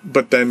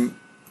 But then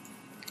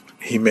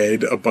he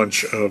made a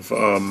bunch of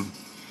the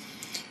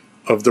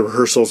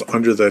rehearsals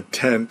under the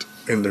tent,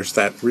 and there's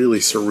that really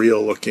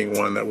surreal looking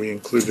one that we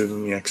included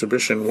in the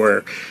exhibition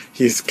where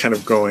he's kind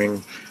of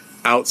going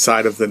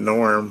outside of the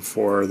norm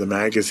for the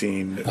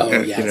magazine. Oh,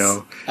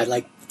 yes. I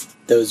like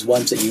those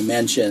ones that you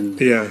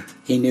mentioned. Yeah.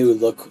 He knew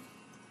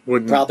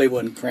probably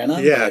wouldn't print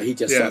them, but he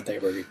just thought they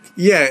were...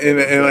 Yeah,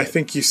 and I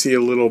think you see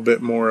a little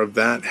bit more of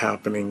that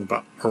happening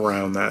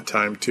around that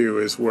time, too,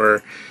 is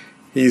where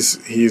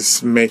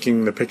he's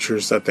making the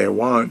pictures that they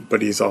want,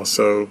 but he's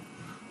also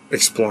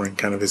exploring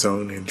kind of his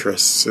own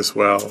interests as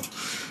well.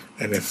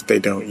 And if they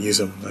don't use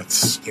them,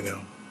 that's,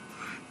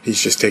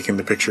 he's just taking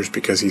the pictures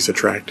because he's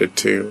attracted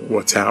to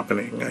what's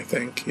happening, I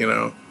think,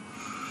 And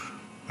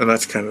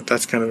that's kind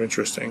of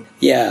interesting.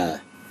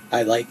 Yeah,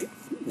 I like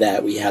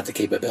that we have the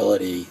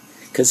capability,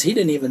 because he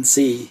didn't even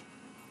see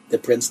the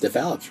prints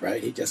developed,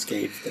 right? He just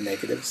gave the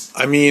negatives.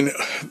 I mean,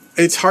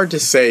 it's hard to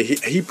say.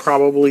 He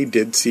probably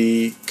did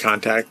see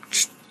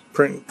contact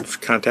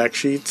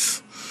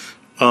sheets,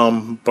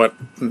 but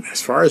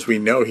as far as we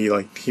know,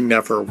 he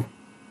never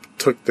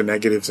took the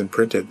negatives and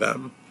printed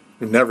them.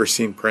 We've never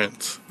seen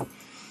prints.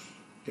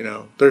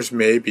 There's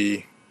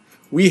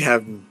we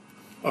have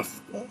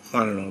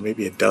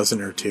maybe a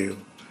dozen or two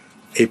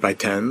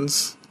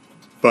 8x10s,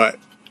 but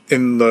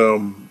in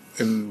the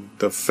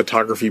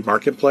photography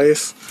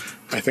marketplace,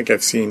 I think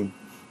I've seen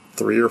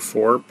 3 or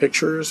 4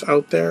 pictures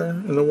out there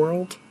in the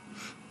world,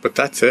 but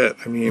that's it.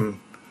 I mean,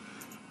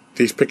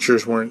 these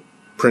pictures weren't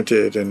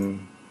printed,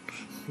 and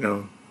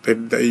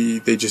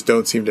they just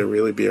don't seem to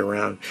really be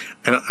around.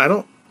 And I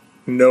don't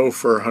know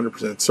for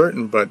 100%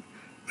 certain, but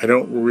I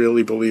don't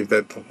really believe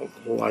that the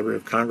Library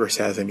of Congress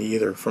has any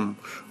either. From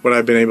what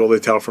I've been able to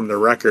tell from the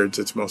records,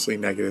 it's mostly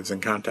negatives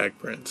and contact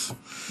prints.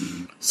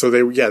 Mm-hmm. So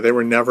they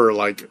were never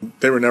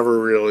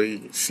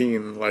really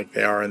seen like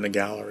they are in the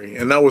gallery.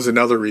 And that was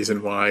another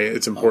reason why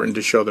it's important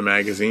to show the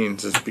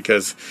magazines, is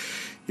because,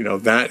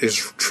 that is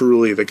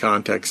truly the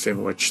context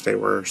in which they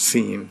were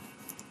seen.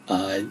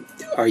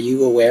 Are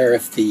you aware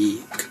if the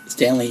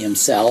Stanley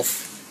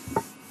himself,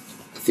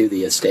 through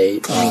the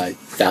estate,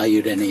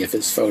 valued any of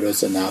his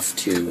photos enough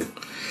to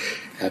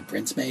have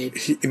prints made?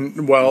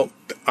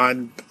 I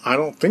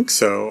don't think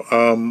so.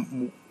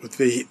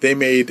 He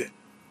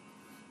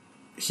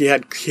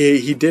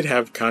did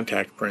have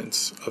contact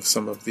prints of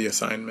some of the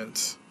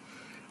assignments.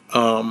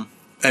 And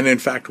in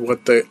fact,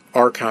 what the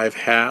archive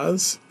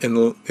has in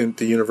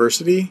the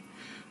university,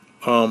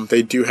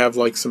 they do have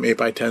like some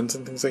 8x10s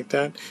and things like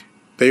that.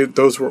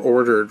 Those were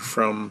ordered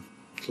from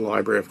the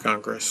Library of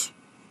Congress.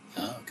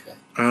 Oh, okay.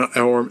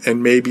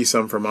 And maybe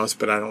some from us,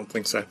 but I don't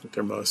think so. I think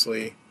they're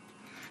mostly...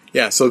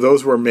 Yeah, so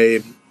those were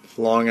made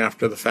long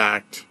after the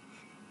fact.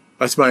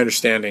 That's my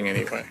understanding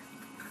anyway.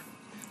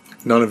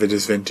 None of it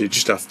is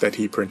vintage stuff that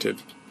he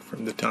printed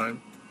from the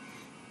time.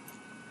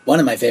 One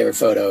of my favorite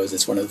photos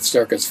is one of the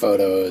circus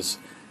photos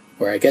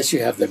where I guess you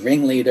have the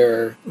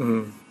ringleader,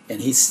 and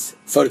he's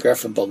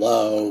photographed from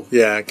below.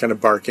 Yeah, kind of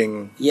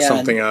barking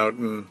something out,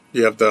 and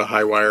you have the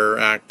high wire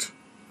act.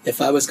 If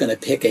I was going to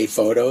pick a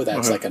photo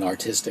that's like an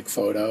artistic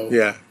photo.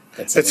 Yeah.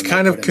 It's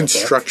kind of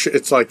construction.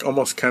 It's like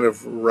almost kind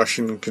of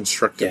Russian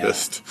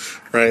constructivist,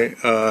 right?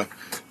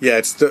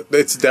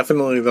 It's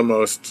definitely the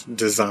most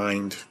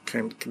designed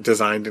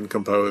and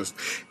composed.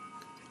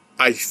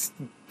 I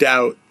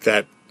doubt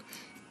that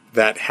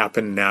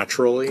happened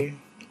naturally.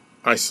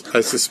 I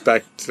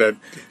suspect that,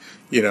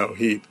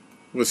 he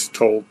was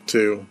told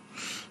to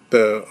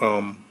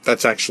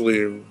that's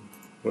actually,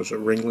 was it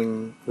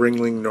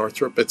Ringling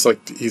Northrop? It's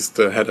like he's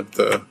the head of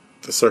the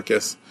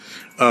circus.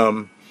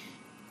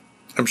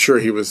 I'm sure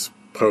he was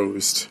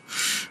posed,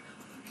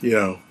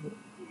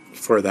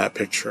 for that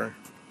picture.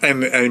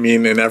 And I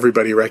mean, and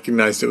everybody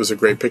recognized it was a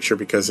great picture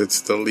because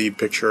it's the lead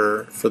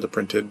picture for the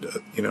printed,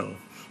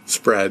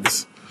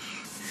 spreads.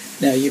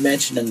 Now, you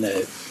mentioned in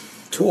the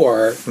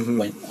tour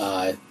when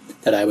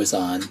that I was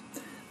on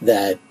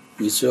that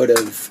you sort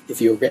of, if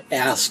you were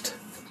asked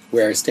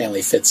where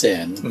Stanley fits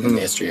in the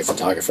history of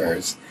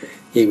photographers,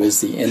 he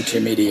was the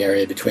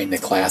intermediary between the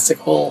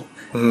classical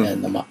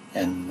and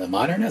the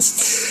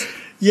modernists.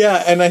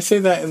 Yeah, and I say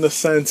that in the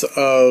sense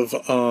of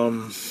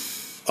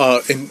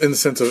in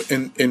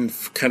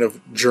kind of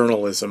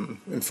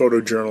journalism, in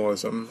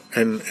photojournalism,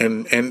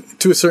 and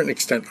to a certain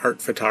extent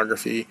art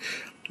photography.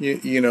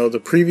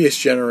 The previous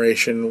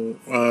generation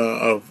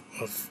of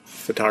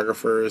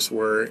photographers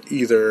were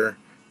either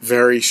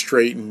very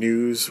straight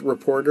news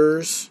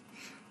reporters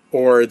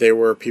or they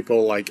were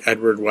people like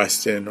Edward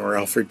Weston or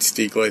Alfred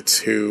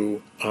Stieglitz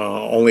who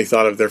only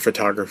thought of their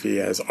photography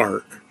as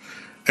art.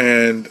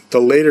 And the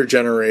later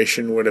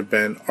generation would have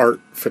been art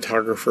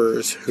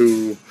photographers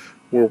who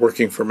were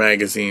working for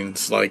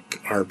magazines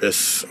like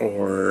Arbus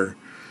or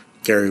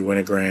Gary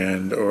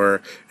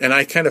Winogrand, and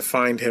I kind of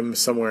find him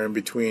somewhere in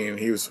between.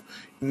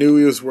 Knew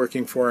he was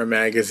working for a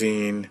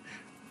magazine,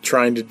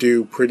 trying to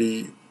do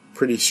pretty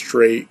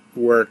straight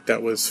work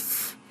that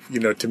was,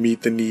 to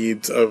meet the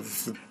needs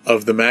of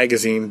the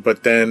magazine.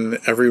 But then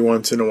every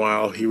once in a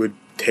while, he would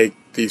take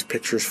these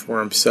pictures for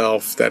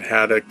himself that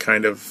had a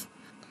kind of,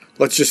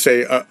 let's just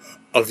say,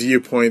 a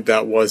viewpoint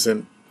that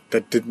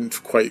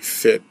didn't quite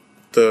fit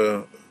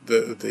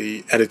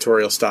the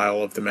editorial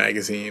style of the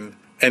magazine.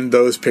 And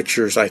those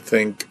pictures, I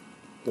think,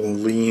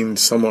 lean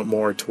somewhat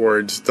more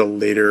towards the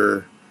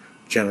later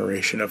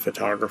generation of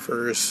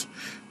photographers.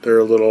 They're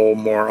a little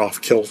more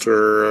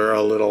off-kilter,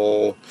 a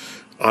little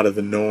out of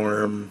the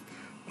norm,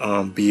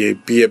 be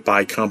it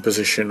by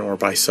composition or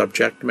by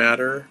subject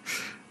matter.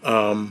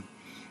 And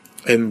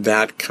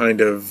that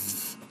kind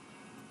of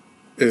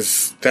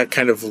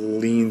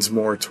leans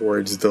more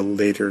towards the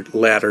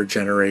latter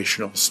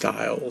generational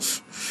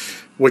styles,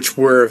 which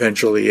were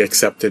eventually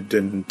accepted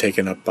and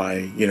taken up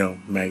by,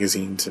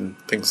 magazines and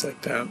things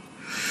like that.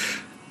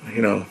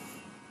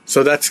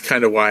 So that's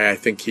kind of why I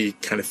think he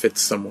kind of fits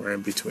somewhere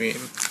in between.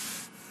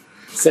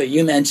 So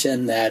you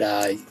mentioned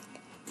that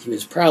he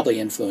was probably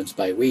influenced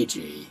by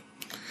Weegee.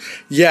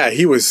 Yeah,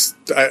 he was.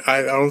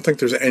 I don't think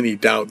there's any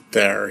doubt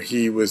there.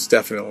 He was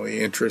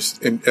definitely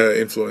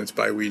influenced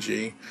by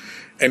Weegee.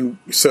 And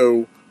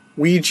so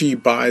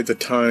Weegee, by the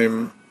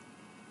time,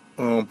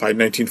 by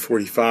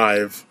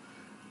 1945,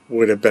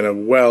 would have been a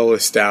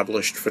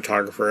well-established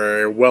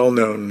photographer,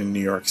 well-known in New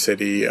York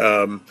City.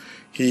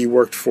 He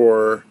worked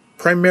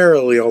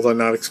primarily, although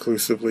not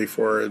exclusively,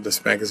 for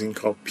this magazine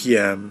called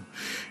PM,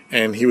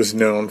 and he was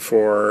known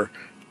for,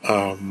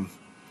 let's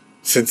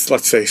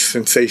say,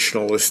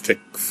 sensationalistic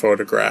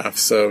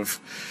photographs of.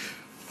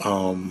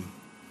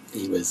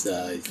 He was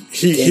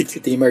came to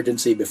the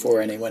emergency before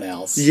anyone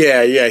else.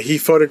 Yeah. He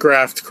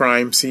photographed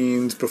crime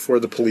scenes before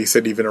the police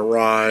had even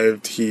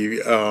arrived. He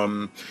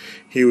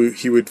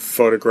would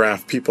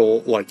photograph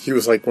people, like he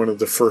was like one of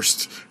the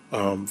first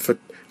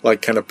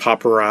kind of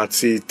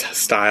paparazzi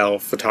style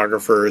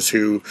photographers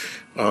who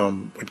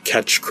would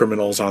catch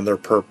criminals on their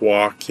perp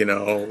walk,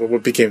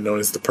 what became known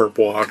as the perp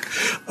walk.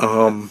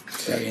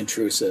 Very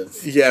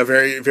intrusive. Yeah,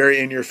 very, very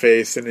in your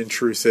face and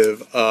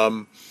intrusive.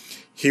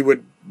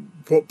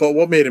 But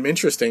what made him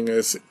interesting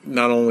is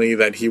not only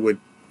that he would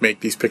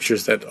make these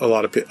pictures that a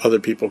lot of other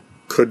people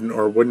couldn't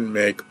or wouldn't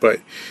make, but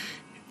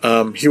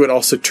he would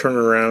also turn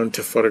around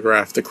to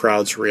photograph the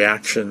crowd's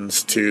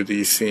reactions to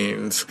these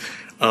scenes,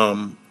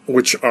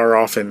 which are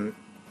often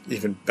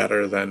even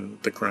better than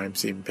the crime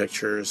scene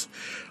pictures.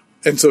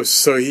 And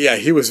so yeah,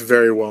 he was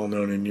very well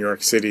known in New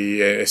York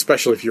City,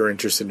 especially if you were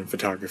interested in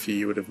photography,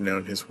 you would have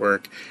known his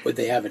work. Would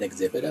they have an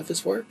exhibit of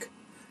his work?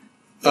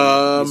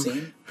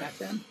 Museum back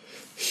then?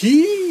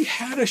 He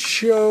had a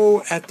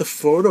show at the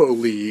Photo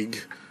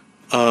League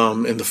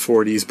in the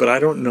 40s, but I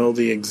don't know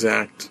the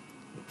exact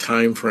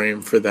time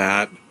frame for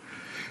that.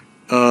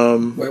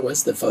 Where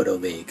was the Photo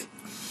League?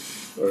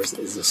 Or is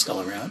it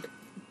still around?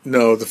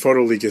 No, the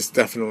Photo League is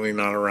definitely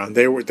not around.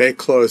 They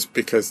closed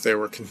because they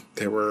were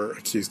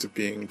accused of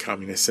being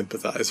communist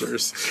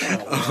sympathizers by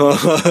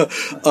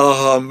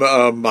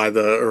around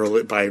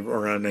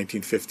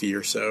 1950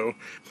 or so.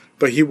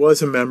 But he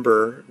was a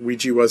member.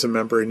 Weegee was a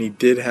member, and he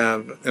did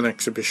have an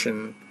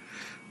exhibition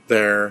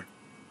there.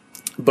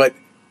 But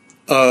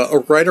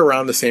right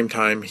around the same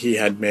time, he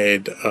had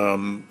made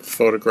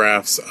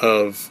photographs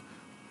of,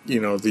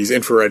 these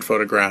infrared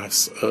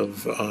photographs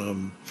of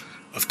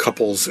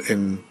couples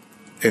in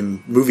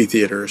movie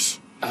theaters.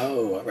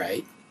 Oh,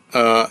 right.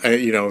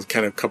 And,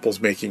 kind of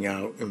couples making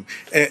out, and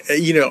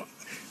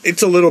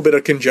it's a little bit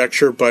of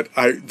conjecture, but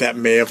that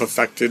may have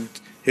affected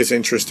his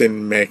interest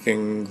in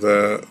making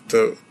the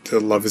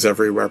Love Is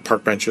Everywhere,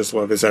 Park Bench's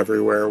Love Is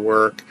Everywhere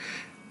work.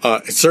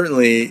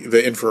 Certainly,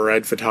 the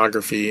infrared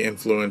photography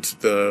influenced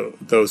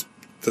the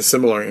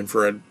similar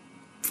infrared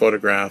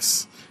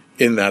photographs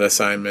in that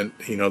assignment.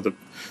 The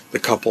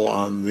couple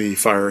on the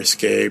fire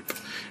escape,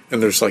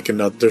 and there's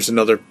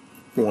another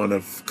one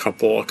of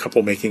a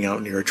couple making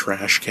out near a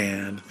trash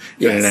can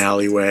in an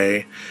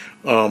alleyway.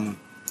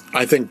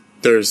 I think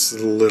there's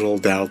little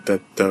doubt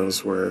that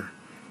those were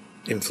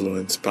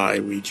influenced by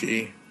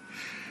Weegee.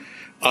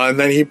 And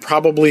then he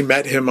probably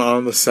met him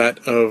on the set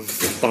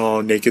of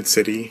Naked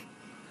City.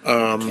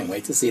 Can't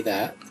wait to see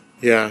that.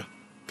 Yeah,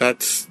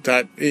 that's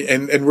that,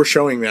 and we're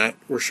showing that.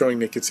 We're showing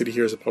Naked City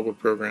here as a public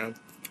program.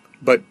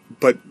 But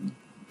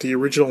the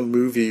original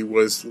movie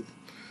was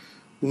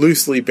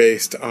loosely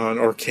based on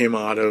or came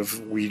out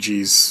of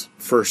Weegee's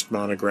first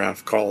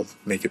monograph called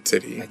Naked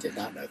City. I did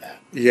not know that.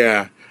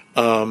 Yeah.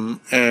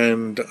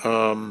 And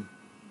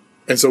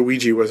so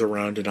Weegee was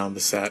around and on the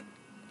set.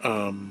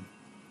 And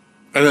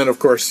then, of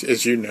course,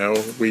 as you know,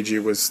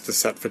 Weegee was the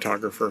set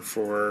photographer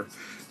for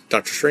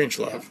Dr.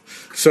 Strangelove.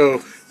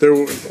 So there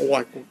were,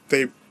 like,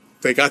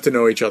 they got to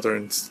know each other,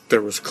 and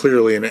there was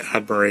clearly an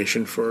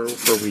admiration for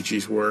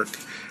Weegee's work,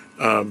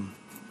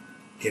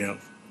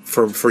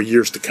 for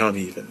years to come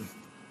even.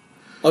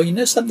 Oh, you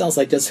know something else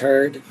I just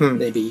heard?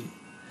 Maybe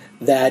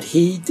that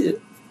he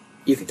did.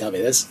 You can tell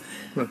me this.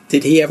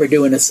 Did he ever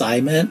do an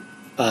assignment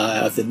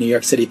of the New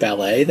York City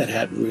Ballet that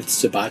had Ruth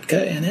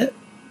Sabatka in it?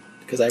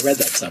 Because I read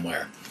that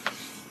somewhere.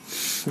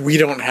 We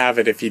don't have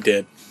it if he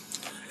did.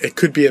 It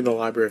could be in the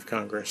Library of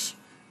Congress.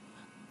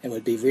 It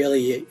would be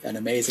really an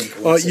amazing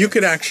coincidence. Well, you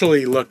could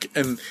actually look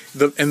in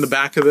the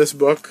back of this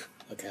book.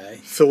 Okay.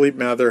 Philippe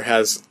Mather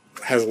has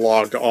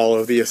logged all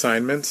of the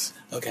assignments.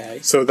 Okay.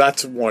 So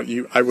that's what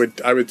I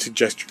would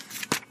suggest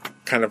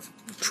kind of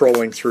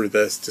trolling through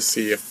this to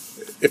see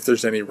if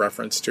there's any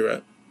reference to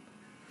it.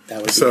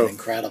 That would be an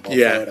incredible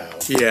photo.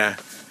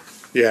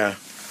 Yeah.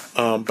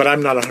 But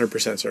I'm not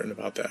 100% certain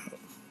about that.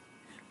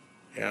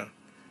 Yeah.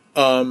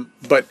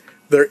 But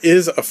there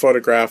is a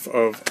photograph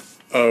of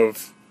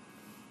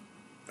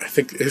I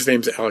think his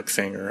name's Alex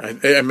Singer.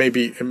 It may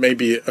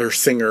be or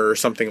Singer or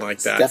something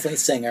like that. Definitely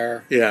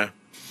Singer. Yeah.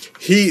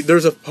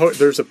 There's a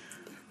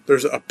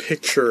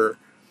picture.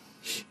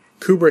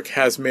 Kubrick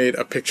has made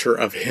a picture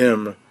of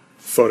him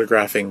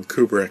photographing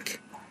Kubrick.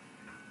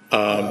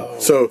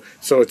 So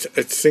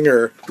it's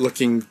Singer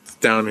looking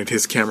down at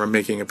his camera,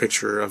 making a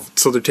picture of.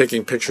 So they're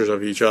taking pictures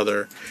of each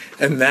other,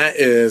 and that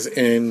is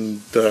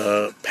in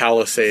the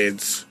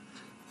Palisades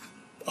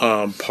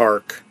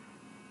Park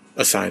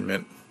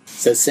assignment.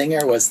 So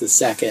Singer was the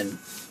second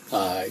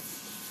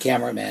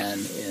cameraman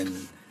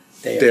in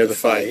Day of the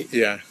Fight.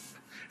 Yeah,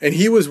 and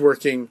he was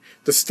working.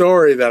 The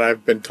story that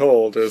I've been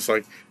told is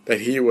like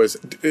that he was.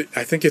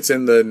 I think it's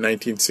in the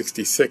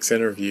 1966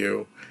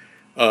 interview.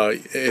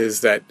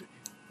 Is that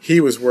he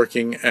was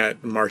working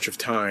at March of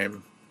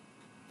Time.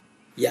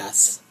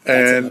 Yes,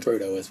 that's in the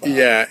Bruto as well.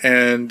 Yeah,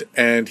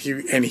 and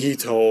he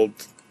told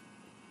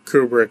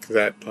Kubrick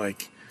that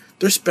like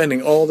they're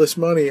spending all this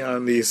money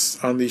on these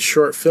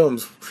short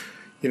films,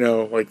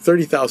 like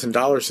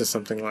 $30,000 or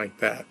something like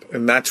that,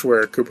 and that's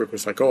where Kubrick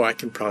was like, oh, I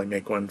can probably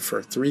make one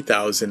for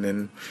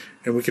 $3,000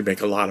 and we could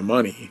make a lot of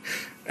money,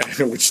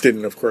 which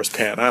didn't, of course,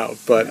 pan out,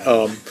 but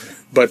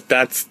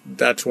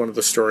that's one of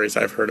the stories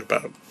I've heard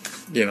about,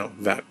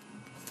 that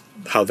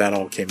how that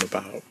all came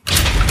about.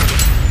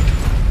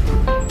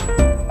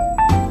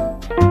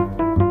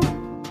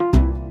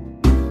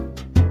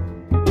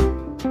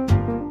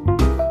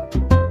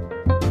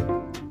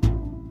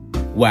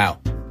 Wow.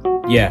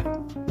 Yeah.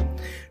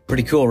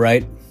 Pretty cool,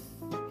 right?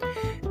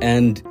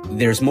 And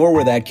there's more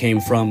where that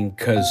came from,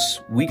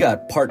 because we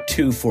got part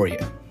 2 for you.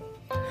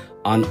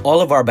 On all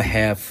of our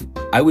behalf,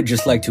 I would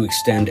just like to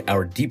extend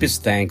our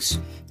deepest thanks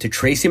to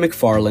Tracy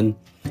McFarlane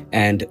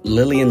and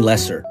Lillian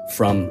Lesser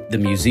from the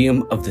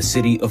Museum of the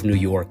City of New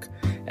York,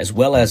 as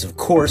well as, of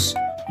course,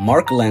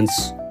 Mark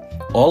Lentz,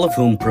 all of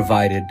whom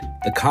provided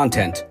the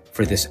content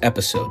for this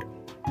episode.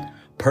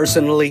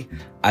 Personally,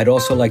 I'd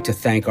also like to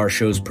thank our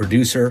show's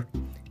producer,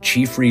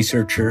 chief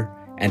researcher,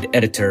 and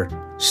editor,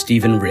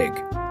 Stephen Rigg.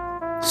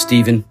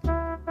 Stephen,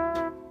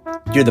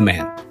 you're the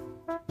man.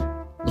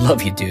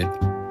 Love you, dude.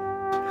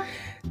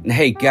 And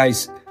hey,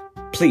 guys,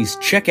 please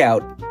check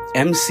out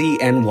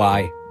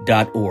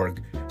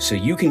mcny.org so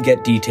you can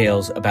get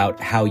details about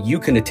how you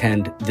can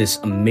attend this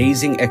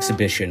amazing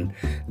exhibition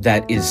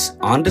that is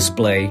on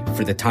display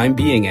for the time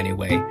being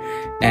anyway.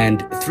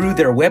 And through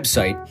their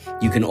website,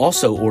 you can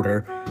also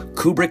order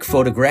Kubrick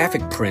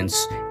photographic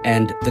prints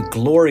and the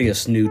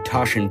glorious new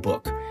Taschen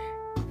book.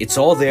 It's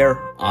all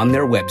there on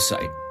their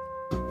website.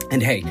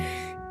 And hey,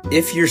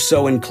 if you're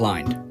so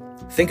inclined,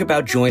 think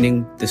about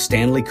joining the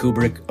Stanley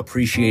Kubrick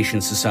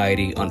Appreciation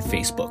Society on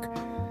Facebook,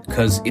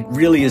 because it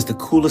really is the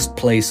coolest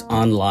place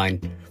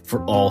online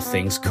for all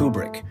things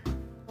Kubrick.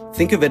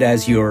 Think of it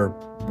as your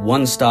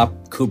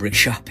one-stop Kubrick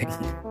shopping.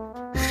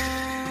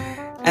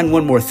 And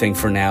one more thing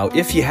for now.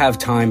 If you have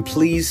time,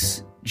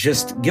 please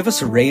just give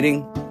us a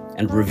rating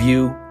and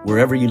review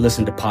wherever you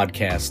listen to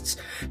podcasts,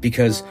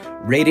 because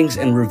ratings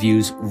and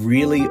reviews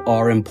really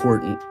are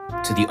important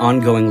to the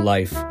ongoing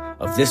life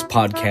of this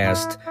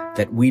podcast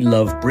that we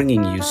love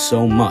bringing you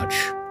so much.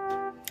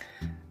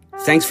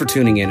 Thanks for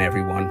tuning in,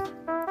 everyone.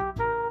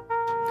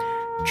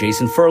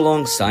 Jason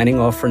Furlong signing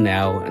off for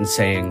now and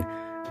saying,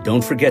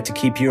 don't forget to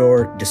keep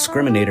your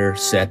discriminator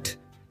set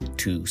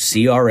to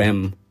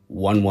CRM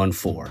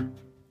 114.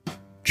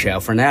 Ciao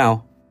for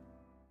now.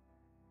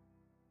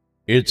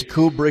 It's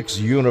Kubrick's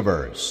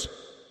universe.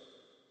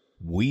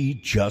 We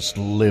just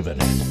live in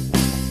it.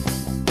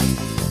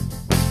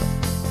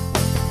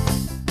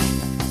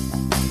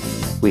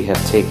 We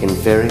have taken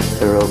very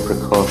thorough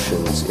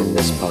precautions in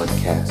this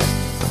podcast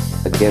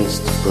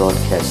against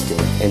broadcasting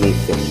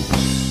anything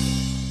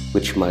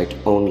which might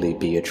only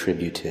be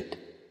attributed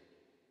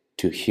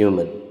to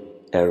human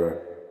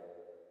error.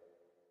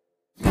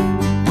 Thank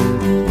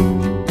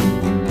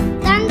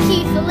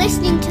you for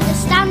listening to the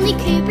Stanley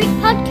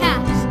Kubrick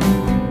Podcast.